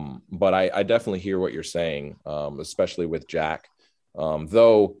 But I definitely hear what you're saying, especially with Jack.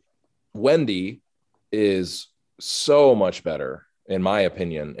 Though Wendy is so much better, in my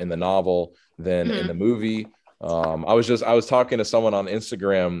opinion, in the novel than in the movie. I was talking to someone on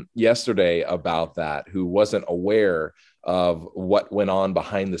Instagram yesterday about that, who wasn't aware of what went on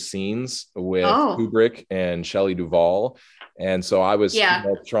behind the scenes with Kubrick and Shelley Duvall. And so I was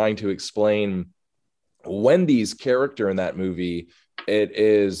trying to explain Wendy's character in that movie.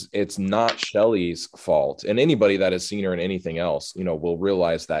 It's not Shelley's fault. And anybody that has seen her in anything else, will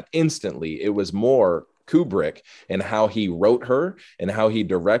realize that instantly. It was more Kubrick and how he wrote her and how he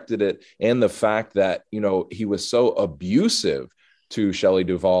directed it, and the fact that he was so abusive to Shelley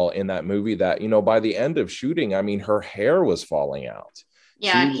Duvall in that movie that by the end of shooting, I mean, her hair was falling out.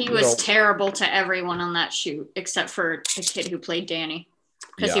 He was terrible to everyone on that shoot except for the kid who played Danny,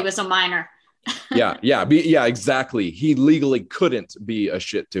 because he was a minor. Exactly. He legally couldn't be a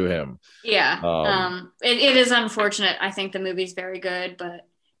shit to him. It is unfortunate. I think the movie's very good, but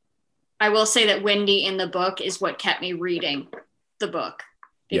I will say that Wendy in the book is what kept me reading the book,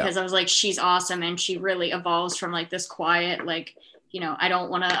 because I was like, she's awesome. And she really evolves from like this quiet, like, I don't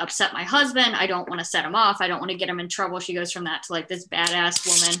want to upset my husband. I don't want to set him off. I don't want to get him in trouble. She goes from that to like this badass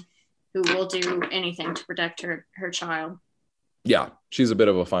woman who will do anything to protect her child. Yeah, she's a bit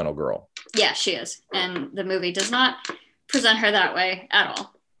of a final girl. Yeah, she is. And the movie does not present her that way at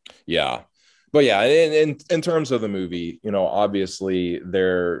all. Yeah. But yeah, in terms of the movie, obviously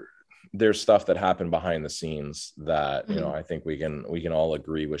there's stuff that happened behind the scenes that I think we can all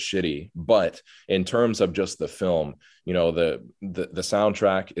agree was shitty. But in terms of just the film, the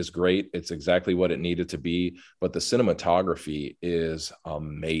soundtrack is great. It's exactly what it needed to be. But the cinematography is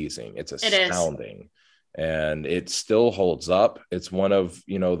amazing. It's astounding. And it still holds up. It's one of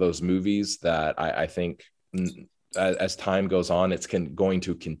those movies that I think as time goes on, it's going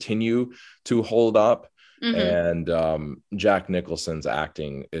to continue to hold up. Mm-hmm. And Jack Nicholson's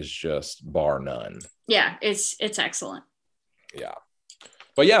acting is just bar none. Yeah, it's excellent. Yeah,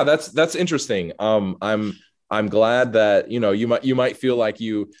 but yeah, that's interesting. I'm glad that you might feel like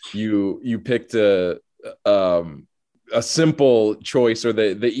you picked a simple choice or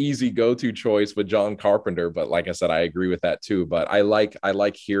the easy go-to choice with John Carpenter, but like I said, I agree with that too. But I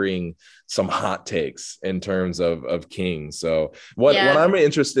like hearing some hot takes in terms of King. So what I'm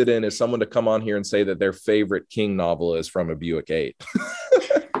interested in is someone to come on here and say that their favorite King novel is From a Buick 8.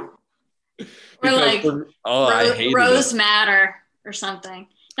 Or like Rose Matter or something.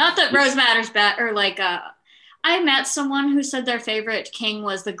 Not that Rose Matter's bad, or like I met someone who said their favorite King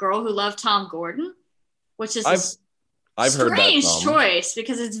was The Girl Who Loved Tom Gordon, which is I've heard that strange choice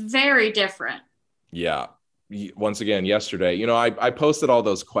because it's very different. Yeah. Once again, yesterday, I posted all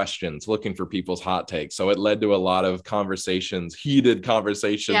those questions looking for people's hot takes. So it led to a lot of heated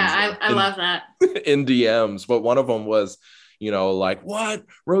conversations. Yeah, I love that. In DMs. But one of them was, like, what?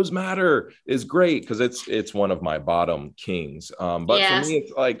 Rose Matter is great because it's one of my bottom Kings. But for me,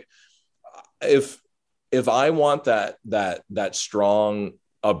 it's like, if I want that strong,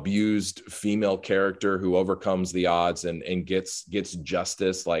 abused female character who overcomes the odds and gets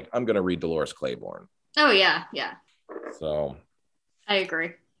justice, like, I'm gonna read Dolores Claiborne. Oh yeah. So I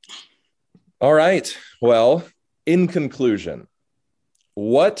agree. All right, well, in conclusion,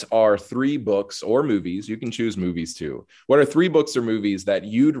 what are 3 books or movies, you can choose movies too, what are 3 books or movies that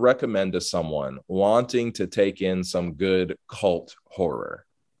you'd recommend to someone wanting to take in some good cult horror?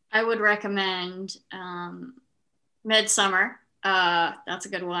 I would recommend Midsummer. That's a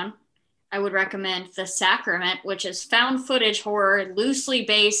good one. I would recommend The Sacrament, which is found footage horror loosely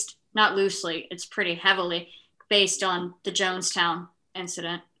based not loosely, it's pretty heavily based on the Jonestown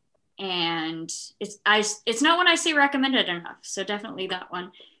incident. And it's not one I see recommended enough. So definitely that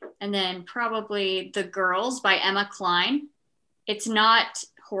one. And then probably The Girls by Emma Cline. It's not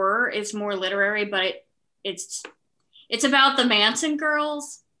horror, it's more literary, but it's about the Manson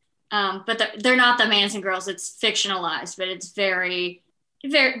girls. But they're not the Manson girls. It's fictionalized, but it's very,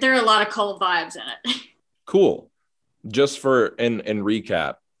 there are a lot of cult vibes in it. Cool. Just for in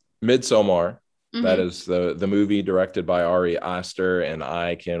recap, Midsommar, Mm-hmm. that is the movie directed by Ari Aster, and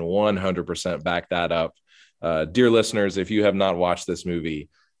I can 100% back that up. Dear listeners, if you have not watched this movie,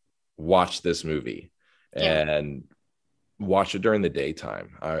 watch this movie and watch it during the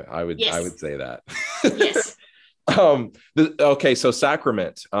daytime. I would say that. Yes. Okay, so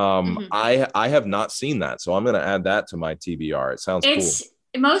Sacrament. Mm-hmm. I have not seen that, so I'm going to add that to my TBR. It sounds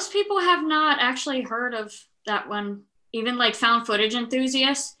cool. Most people have not actually heard of that one, even like found footage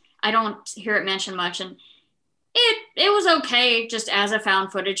enthusiasts. I don't hear it mentioned much, and it was okay just as a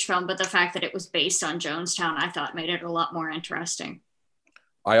found footage film, but the fact that it was based on Jonestown, I thought made it a lot more interesting.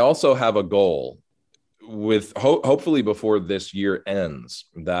 I also have a goal with hopefully before this year ends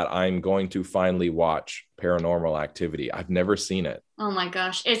that I'm going to finally watch Paranormal Activity. I've never seen it. Oh my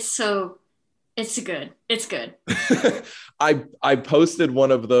gosh, it's good. It's good. I posted one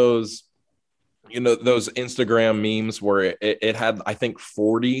of those, those Instagram memes where it had, I think,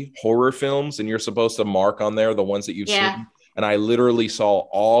 40 horror films, and you're supposed to mark on there the ones that you've seen. And I literally saw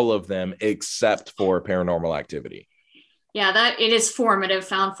all of them except for Paranormal Activity. Yeah, that it is formative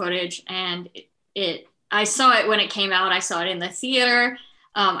found footage, and I saw it when it came out. I saw it in the theater.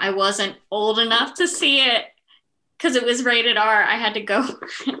 I wasn't old enough to see it because it was rated R. I had to go.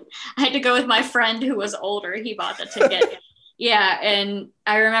 I had to go with my friend who was older. He bought the ticket. Yeah, and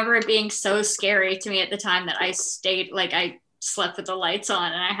I remember it being so scary to me at the time that I slept with the lights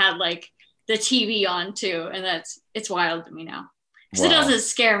on, and I had like the TV on too, and it's wild to me now because It doesn't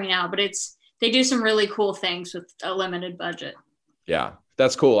scare me now, but they do some really cool things with a limited budget. Yeah,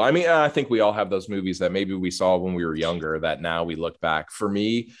 that's cool. I mean, I think we all have those movies that maybe we saw when we were younger that now we look back. For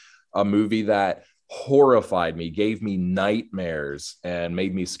me, a movie that horrified me, gave me nightmares, and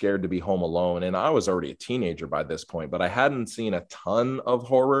made me scared to be home alone. And I was already a teenager by this point, but I hadn't seen a ton of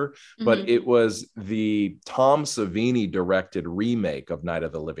horror. Mm-hmm. But it was the Tom Savini directed remake of Night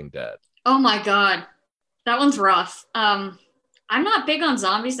of the Living Dead. Oh my God. That one's rough. I'm not big on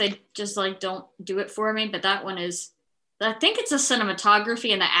zombies. They just don't do it for me. But that one is, I think it's the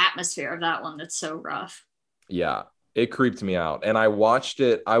cinematography and the atmosphere of that one that's so rough. Yeah. It creeped me out. And I watched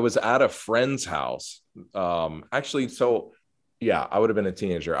it. I was at a friend's house. Actually, so yeah, I would have been a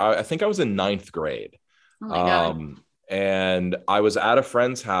teenager. I think I was in 9th grade. Oh my God. And I was at a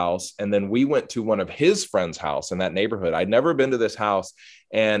friend's house, and then we went to one of his friend's house in that neighborhood. I'd never been to this house,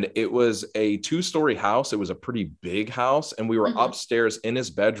 and it was a 2-story house. It was a pretty big house, and we were upstairs in his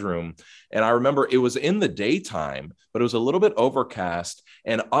bedroom. And I remember it was in the daytime, but it was a little bit overcast.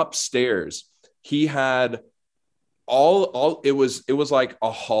 And upstairs, he had it was like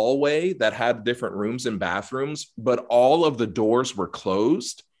a hallway that had different rooms and bathrooms, but all of the doors were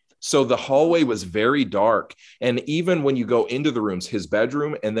closed. So the hallway was very dark. And even when you go into the rooms, his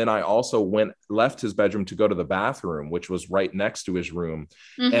bedroom, and then I also left his bedroom to go to the bathroom, which was right next to his room.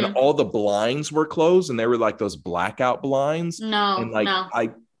 Mm-hmm. And all the blinds were closed, and they were like those blackout blinds. I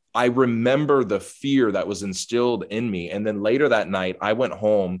remember the fear that was instilled in me. And then later that night, I went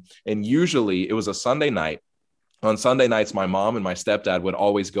home, and usually it was a Sunday night. On Sunday nights, my mom and my stepdad would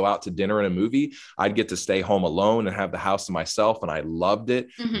always go out to dinner and a movie. I'd get to stay home alone and have the house to myself, and I loved it.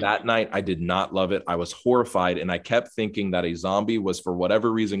 Mm-hmm. That night, I did not love it. I was horrified, and I kept thinking that a zombie was, for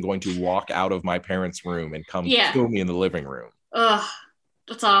whatever reason, going to walk out of my parents' room and come kill me in the living room. Ugh,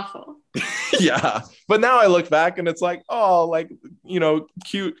 that's awful. Yeah. But now I look back, and it's like, oh,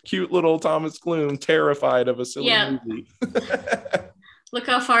 cute little Thomas Clune terrified of a silly movie. Look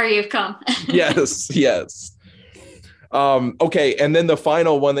how far you've come. Yes. Okay, and then the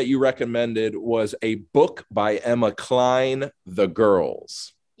final one that you recommended was a book by Emma Cline, The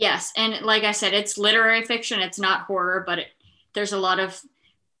Girls. Yes, and like I said, it's literary fiction. It's not horror, but there's a lot of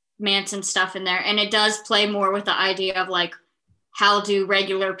Manson stuff in there, and it does play more with the idea of how do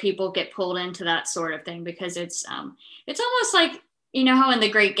regular people get pulled into that sort of thing, because it's almost like, how in The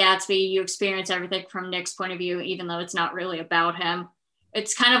Great Gatsby you experience everything from Nick's point of view, even though it's not really about him.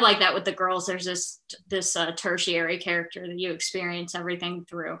 It's kind of like that with the girls. There's this tertiary character that you experience everything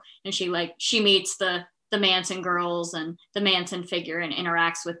through, and she meets the Manson girls and the Manson figure and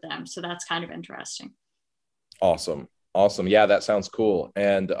interacts with them. So that's kind of interesting. Awesome. Yeah, that sounds cool.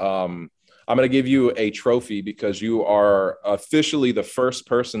 And I'm going to give you a trophy because you are officially the first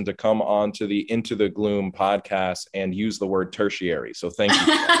person to come on to the Into the Gloom podcast and use the word tertiary. So thank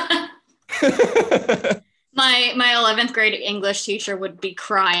you. My 11th grade English teacher would be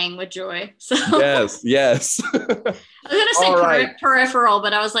crying with joy. So yes. I was going to say peripheral,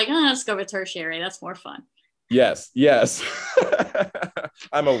 but I was like, let's go with tertiary. That's more fun. Yes.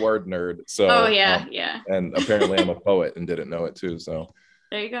 I'm a word nerd. So yeah. And apparently I'm a poet and didn't know it too. So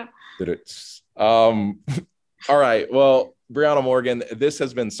there you go. Did it. All right. Well, Briana Morgan, this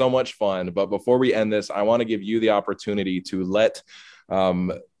has been so much fun. But before we end this, I want to give you the opportunity to let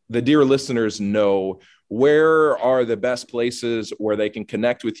the dear listeners know where are the best places where they can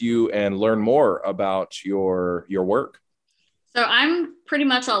connect with you and learn more about your work. So I'm pretty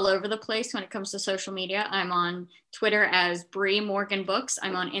much all over the place when it comes to social media. I'm on Twitter as Bri Morgan Books.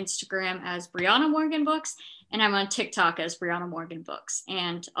 I'm on Instagram as Briana Morgan Books. And I'm on TikTok as Briana Morgan Books.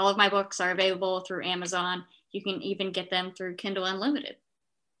 And all of my books are available through Amazon. You can even get them through Kindle Unlimited.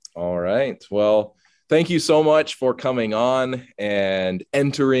 All right. Well, thank you so much for coming on and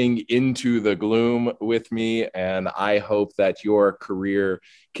entering into the gloom with me. And I hope that your career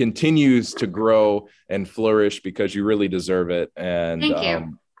continues to grow and flourish because you really deserve it. And thank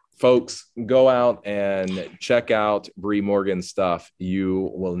you. Folks, go out and check out Bri Morgan's stuff. You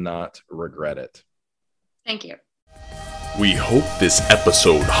will not regret it. Thank you. We hope this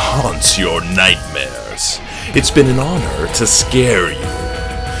episode haunts your nightmares. It's been an honor to scare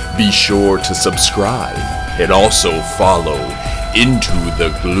you. Be sure to subscribe and also follow Into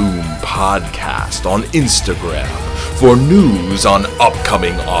the Gloom podcast on Instagram for news on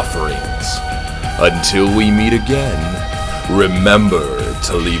upcoming offerings. Until we meet again, remember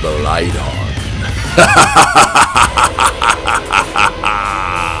to leave a light on.